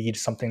maybe read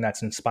something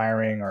that's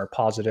inspiring or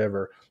positive,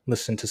 or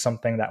listen to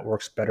something that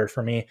works better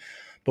for me.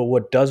 But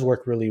what does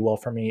work really well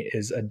for me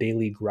is a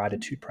daily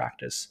gratitude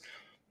practice.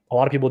 A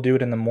lot of people do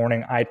it in the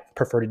morning. I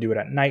prefer to do it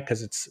at night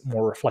because it's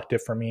more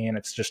reflective for me and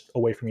it's just a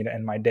way for me to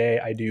end my day.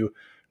 I do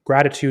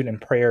gratitude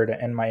and prayer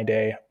to end my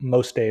day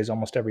most days,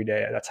 almost every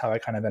day. That's how I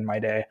kind of end my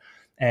day.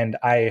 And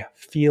I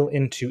feel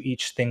into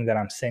each thing that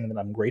I'm saying that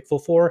I'm grateful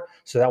for.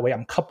 So that way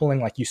I'm coupling,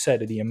 like you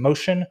said, the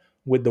emotion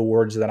with the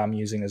words that I'm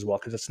using as well.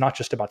 Because it's not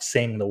just about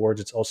saying the words,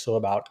 it's also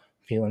about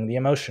feeling the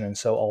emotion. And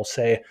so I'll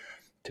say,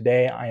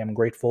 today I am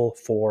grateful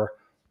for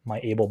my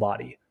able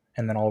body.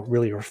 And then I'll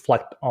really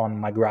reflect on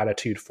my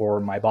gratitude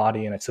for my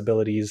body and its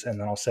abilities. And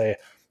then I'll say,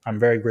 I'm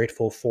very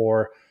grateful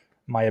for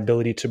my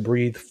ability to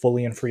breathe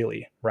fully and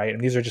freely, right?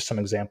 And these are just some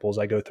examples.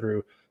 I go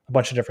through a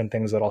bunch of different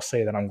things that I'll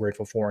say that I'm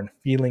grateful for, and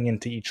feeling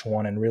into each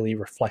one and really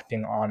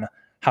reflecting on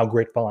how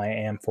grateful I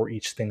am for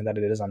each thing that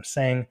it is I'm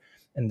saying.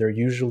 And they're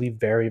usually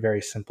very,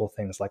 very simple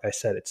things. Like I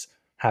said, it's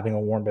having a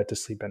warm bed to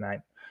sleep at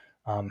night,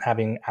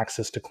 having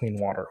access to clean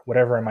water,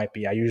 whatever it might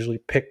be. I usually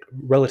pick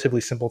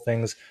relatively simple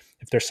things.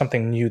 If there's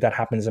something new that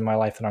happens in my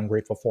life that I'm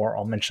grateful for,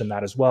 I'll mention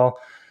that as well.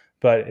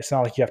 But it's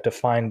not like you have to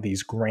find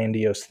these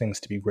grandiose things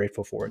to be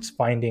grateful for. It's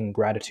finding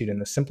gratitude in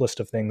the simplest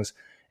of things.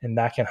 And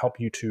that can help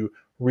you to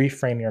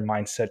reframe your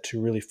mindset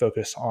to really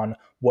focus on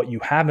what you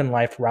have in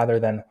life rather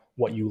than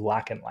what you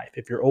lack in life.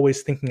 If you're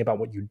always thinking about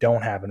what you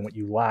don't have and what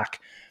you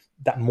lack,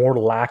 that more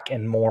lack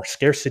and more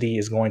scarcity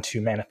is going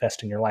to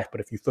manifest in your life.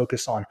 But if you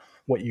focus on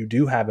what you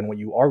do have and what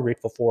you are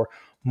grateful for,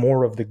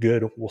 more of the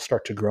good will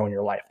start to grow in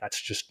your life.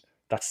 That's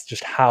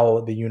just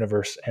how the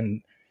universe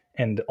and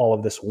all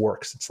of this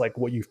works. It's like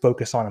what you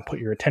focus on and put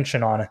your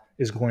attention on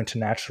is going to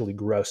naturally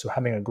grow. So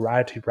having a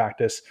gratitude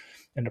practice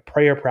and a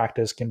prayer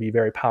practice can be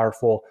very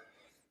powerful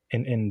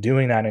in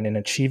doing that and in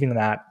achieving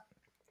that.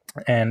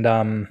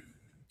 And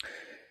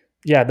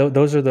yeah,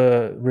 those are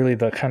the really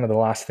the kind of the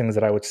last things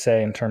that I would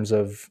say in terms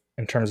of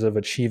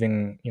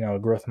achieving, you know, a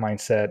growth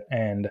mindset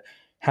and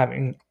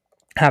having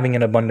having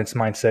an abundance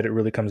mindset. It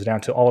really comes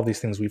down to all of these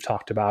things we've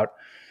talked about.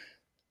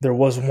 There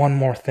was one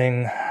more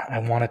thing I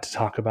wanted to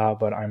talk about,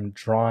 but I'm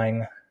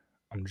drawing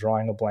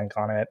a blank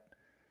on it.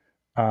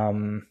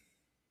 Um,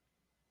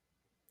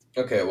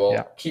 Okay, yeah.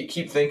 well,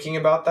 keep thinking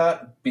about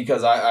that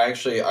because I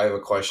actually I have a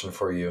question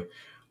for you.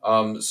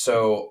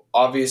 So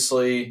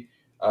obviously,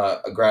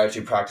 a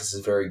gratitude practice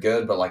is very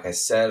good, but like I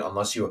said,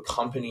 unless you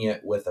accompany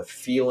it with a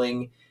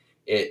feeling,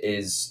 it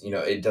is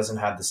it doesn't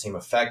have the same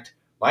effect.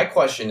 My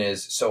question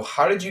is, so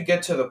how did you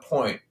get to the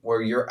point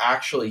where you're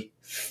actually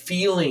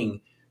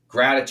feeling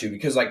gratitude?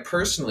 Because like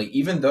personally,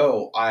 even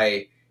though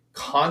I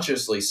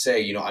consciously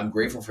say I'm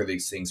grateful for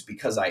these things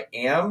because I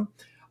am,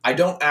 I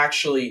don't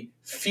actually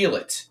feel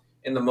it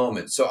in the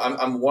moment. So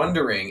I'm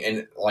wondering,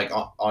 and like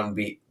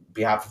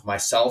behalf of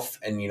myself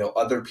and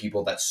other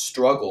people that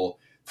struggle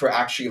for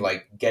actually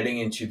like getting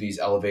into these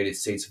elevated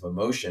states of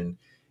emotion,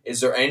 is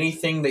there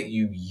anything that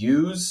you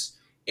use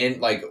in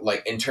like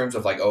in terms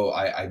of like, oh,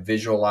 I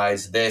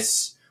visualize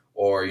this,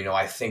 or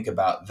I think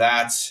about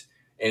that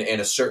in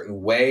a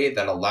certain way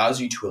that allows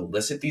you to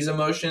elicit these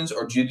emotions,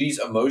 or do these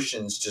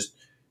emotions just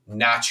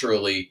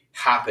naturally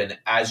happen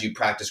as you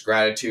practice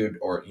gratitude?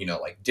 Or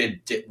like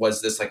did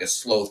was this like a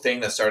slow thing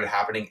that started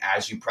happening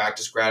as you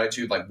practice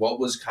gratitude? Like what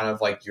was kind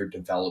of like your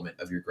development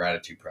of your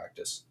gratitude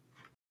practice?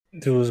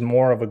 It was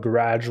more of a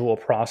gradual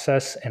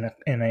process and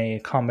a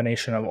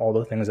combination of all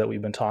the things that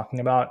we've been talking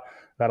about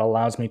that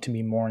allows me to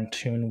be more in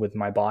tune with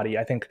my body.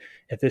 I think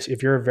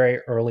if you're very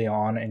early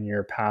on in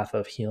your path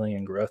of healing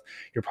and growth,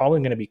 you're probably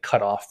going to be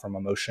cut off from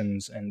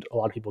emotions, and a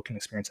lot of people can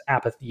experience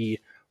apathy,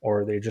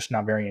 or they're just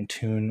not very in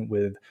tune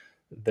with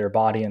their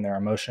body and their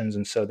emotions,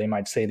 and so they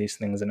might say these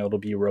things and it'll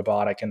be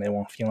robotic and they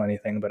won't feel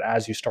anything. But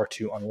as you start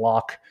to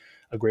unlock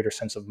a greater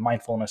sense of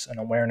mindfulness and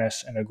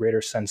awareness and a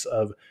greater sense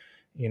of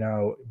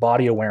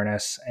body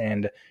awareness,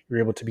 and you're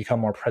able to become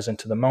more present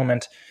to the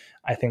moment,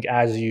 I think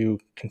as you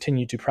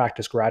continue to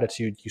practice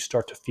gratitude, you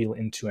start to feel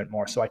into it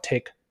more. So I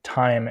take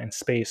time and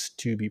space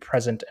to be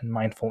present and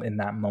mindful in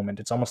that moment.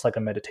 It's almost like a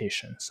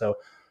meditation. So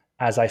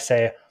as I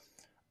say,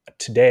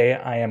 today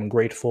I am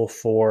grateful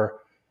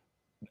for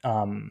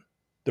um,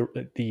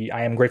 the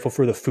I am grateful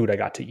for the food I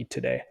got to eat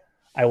today.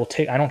 I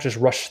don't just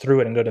rush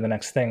through it and go to the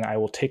next thing. I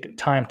will take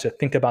time to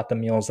think about the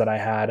meals that I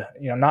had,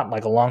 not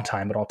like a long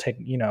time, but I'll take,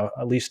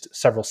 at least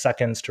several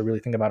seconds to really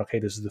think about,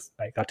 okay,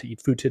 I got to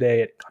eat food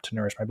today. It got to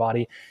nourish my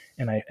body.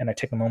 And I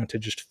take a moment to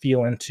just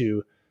feel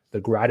into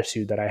the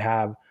gratitude that I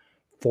have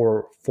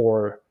for,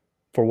 for,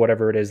 for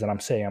whatever it is that I'm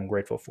saying I'm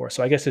grateful for.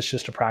 So I guess it's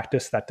just a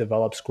practice that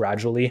develops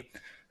gradually.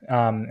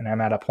 And I'm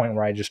at a point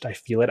where I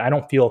feel it. I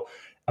don't feel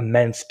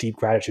immense deep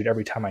gratitude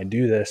every time I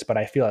do this, but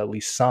I feel at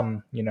least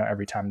some,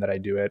 every time that I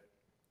do it.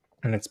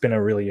 And it's been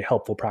a really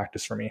helpful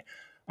practice for me.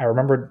 I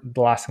remember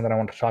the last thing that I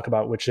want to talk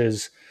about, which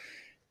is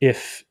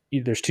if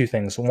there's two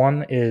things.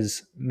 One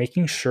is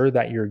making sure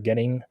that you're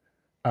getting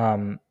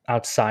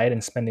outside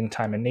and spending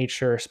time in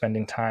nature,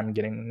 spending time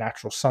getting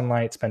natural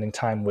sunlight, spending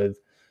time with,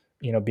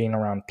 being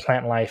around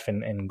plant life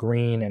and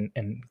green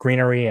and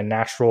greenery and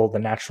the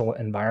natural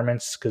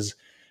environments. Because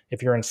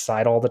if you're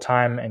inside all the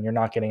time and you're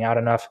not getting out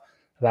enough,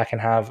 that can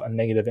have a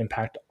negative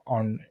impact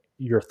on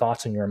your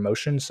thoughts and your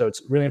emotions. So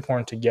it's really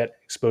important to get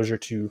exposure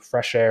to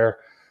fresh air,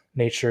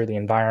 nature, the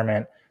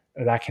environment.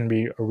 That can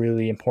be a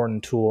really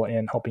important tool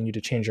in helping you to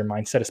change your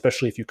mindset,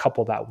 especially if you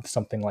couple that with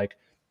something like,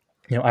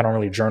 I don't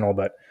really journal,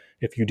 but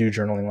if you do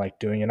journaling, like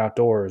doing it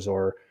outdoors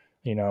or,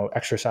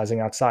 exercising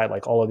outside,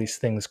 like all of these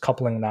things,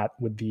 coupling that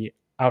with the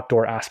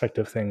outdoor aspect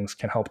of things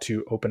can help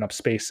to open up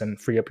space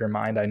and free up your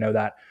mind. I know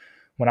that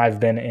when I've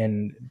been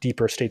in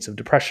deeper states of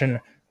depression,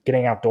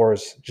 getting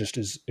outdoors just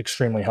is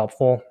extremely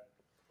helpful.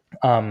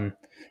 Um,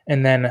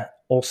 and then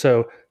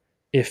also,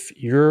 if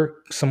you're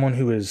someone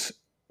who is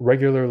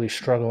regularly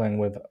struggling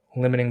with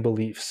limiting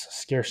beliefs,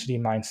 scarcity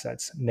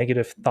mindsets,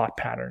 negative thought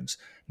patterns,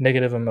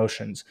 negative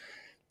emotions,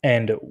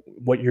 and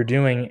what you're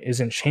doing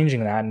isn't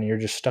changing that, and you're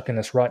just stuck in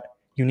this rut,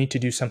 you need to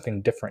do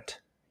something different.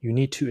 You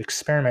need to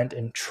experiment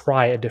and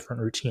try a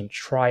different routine,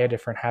 try a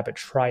different habit,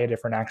 try a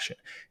different action.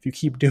 If you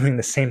keep doing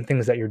the same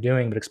things that you're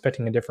doing but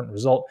expecting a different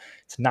result,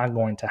 it's not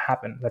going to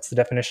happen. That's the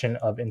definition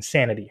of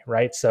insanity,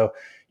 right? So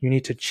you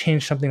need to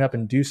change something up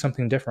and do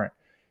something different.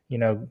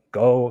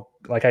 Go,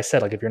 like I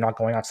said, like if you're not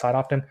going outside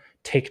often,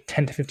 take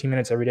 10 to 15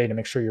 minutes every day to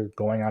make sure you're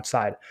going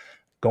outside.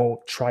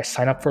 Go try,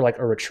 sign up for like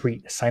a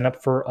retreat, sign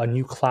up for a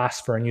new class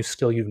for a new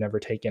skill you've never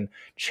taken,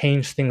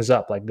 change things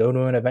up, like go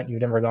to an event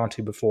you've never gone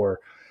to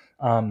before.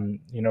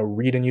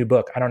 Read a new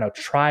book. I don't know,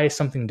 try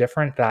something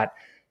different that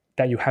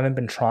you haven't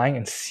been trying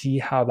and see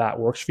how that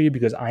works for you,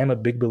 because I am a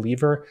big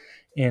believer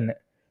in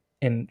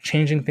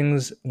changing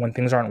things when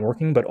things aren't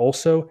working, but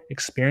also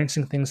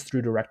experiencing things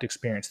through direct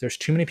experience. There's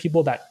too many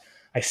people that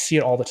I see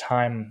it all the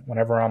time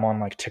whenever I'm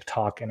on like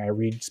TikTok and I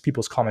read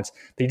people's comments.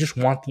 They just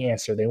want the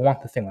answer. They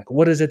want the thing. Like,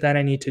 what is it that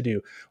I need to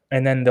do?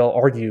 And then they'll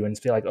argue and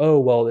feel like, oh,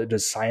 well,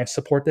 does science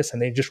support this?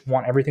 And they just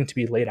want everything to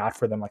be laid out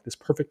for them, like this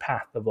perfect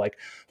path of like,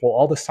 well,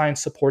 all the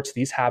science supports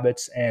these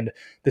habits and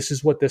this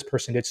is what this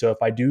person did. So if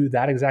I do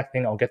that exact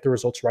thing, I'll get the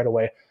results right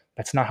away.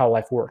 That's not how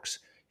life works.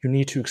 You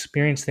need to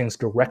experience things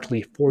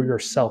directly for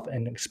yourself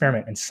and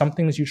experiment. And some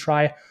things you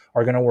try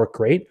are going to work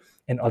great,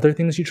 and other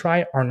things you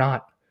try are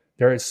not.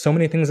 There are so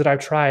many things that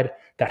I've tried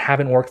that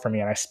haven't worked for me,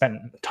 and I spent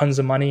tons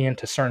of money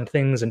into certain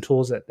things and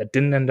tools that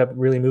didn't end up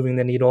really moving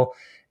the needle.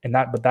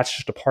 But that's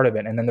just a part of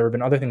it. And then there have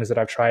been other things that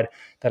I've tried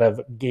that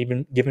have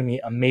given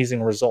me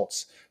amazing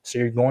results. So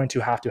you're going to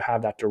have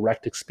that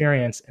direct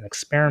experience and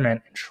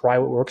experiment and try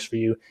what works for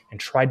you and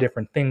try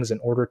different things in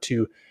order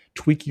to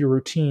tweak your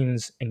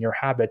routines and your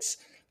habits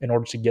in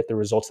order to get the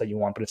results that you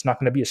want. But it's not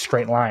going to be a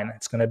straight line.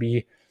 It's going to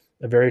be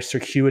a very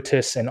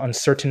circuitous and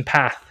uncertain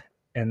path.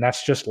 And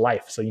that's just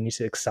life. So you need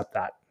to accept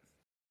that.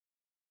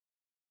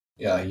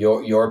 Yeah,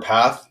 your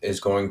path is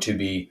going to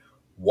be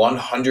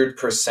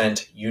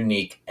 100%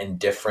 unique and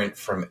different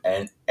from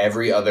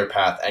every other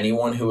path.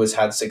 Anyone who has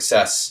had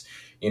success,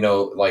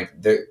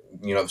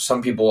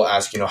 some people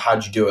ask,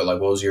 how'd you do it?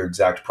 Like, what was your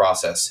exact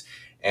process?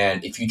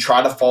 And if you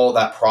try to follow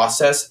that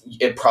process,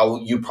 you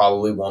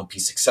probably won't be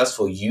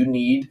successful. You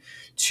need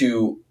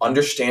to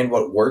understand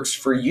what works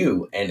for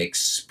you and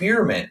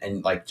experiment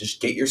and like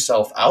just get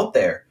yourself out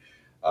there.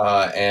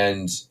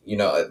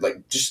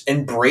 Just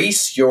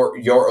embrace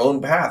your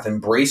own path,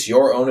 embrace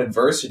your own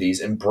adversities,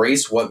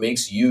 embrace what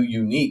makes you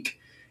unique,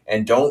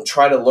 and don't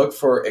try to look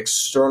for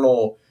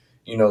external,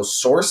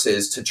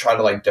 sources to try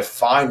to like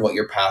define what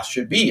your path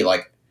should be.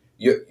 Like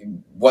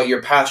what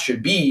your path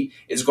should be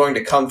is going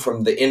to come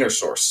from the inner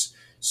source.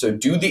 So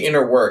do the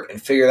inner work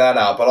and figure that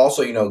out, but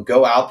also,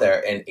 go out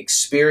there and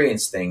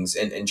experience things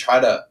and try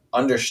to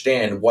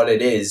understand what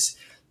it is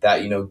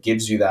that,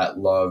 gives you that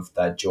love,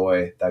 that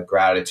joy, that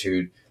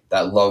gratitude,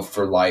 that love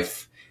for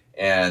life.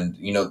 And,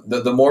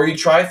 the more you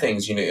try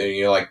things,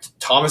 like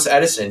Thomas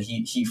Edison,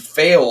 he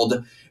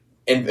failed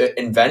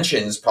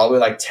inventions probably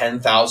like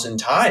 10,000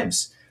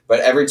 times.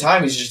 But every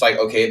time he's just like,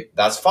 okay,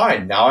 that's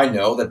fine. Now I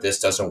know that this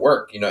doesn't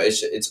work.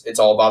 It's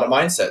all about a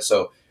mindset.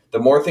 So the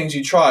more things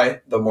you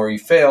try, the more you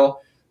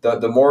fail,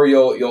 the more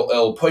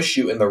it'll push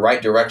you in the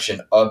right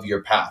direction of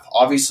your path.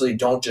 Obviously,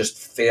 don't just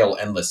fail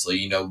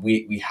endlessly.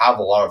 We have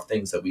a lot of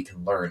things that we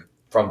can learn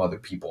from other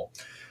people.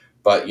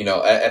 But,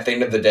 at the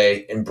end of the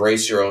day,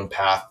 embrace your own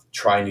path,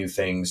 try new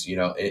things,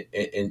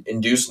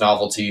 induce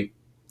novelty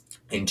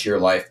into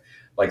your life,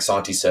 like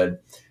Santi said.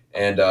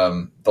 And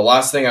the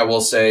last thing I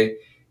will say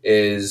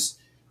is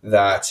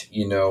that,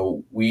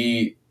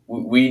 we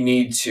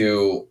need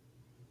to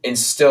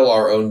instill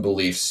our own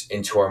beliefs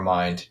into our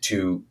mind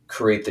to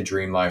create the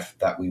dream life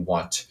that we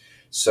want.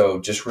 So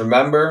just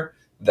remember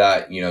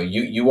that,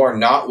 you are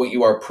not what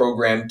you are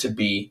programmed to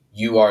be.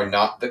 You are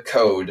not the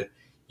code.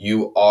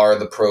 You are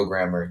the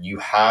programmer. You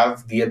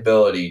have the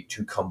ability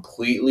to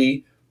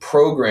completely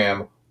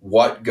program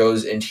what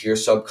goes into your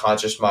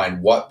subconscious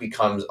mind, what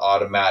becomes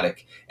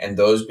automatic, and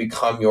those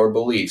become your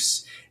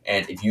beliefs.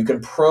 And if you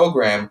can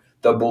program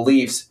the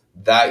beliefs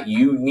that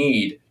you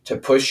need to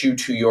push you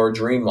to your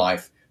dream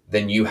life,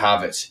 then you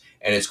have it.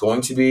 And it's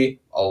going to be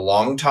a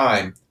long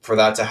time for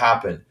that to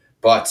happen,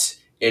 but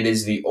it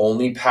is the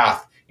only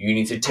path you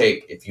need to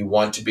take if you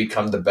want to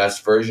become the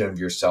best version of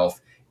yourself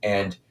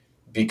and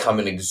become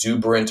an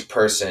exuberant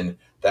person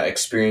that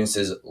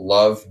experiences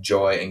love,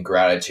 joy, and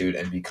gratitude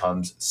and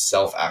becomes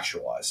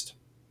self-actualized.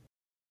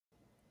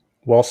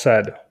 Well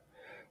said.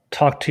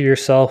 Talk to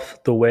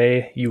yourself the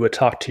way you would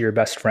talk to your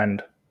best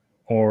friend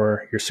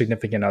or your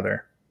significant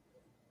other.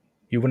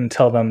 You wouldn't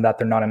tell them that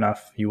they're not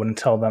enough. You wouldn't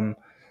tell them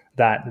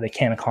that they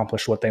can't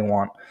accomplish what they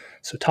want.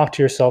 So talk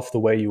to yourself the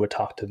way you would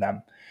talk to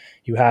them.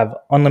 You have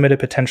unlimited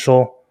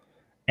potential,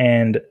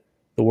 and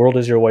the world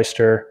is your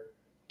oyster.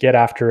 Get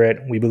after it.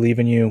 We believe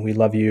in you. We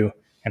love you,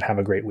 and have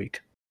a great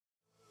week.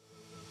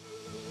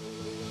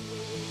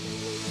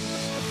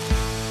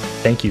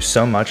 Thank you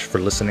so much for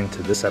listening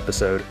to this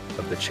episode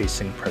of the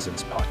Chasing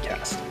Presence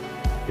podcast.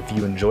 If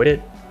you enjoyed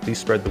it, please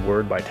spread the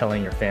word by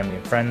telling your family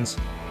and friends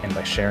and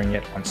by sharing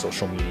it on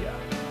social media.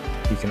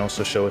 You can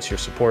also show us your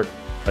support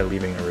by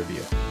leaving a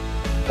review.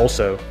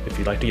 Also, if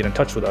you'd like to get in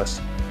touch with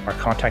us, our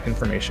contact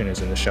information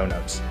is in the show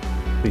notes.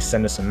 Please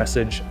send us a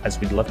message, as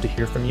we'd love to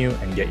hear from you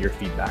and get your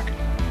feedback.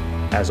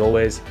 As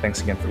always,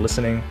 thanks again for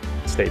listening,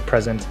 stay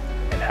present,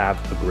 and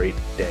have a great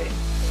day.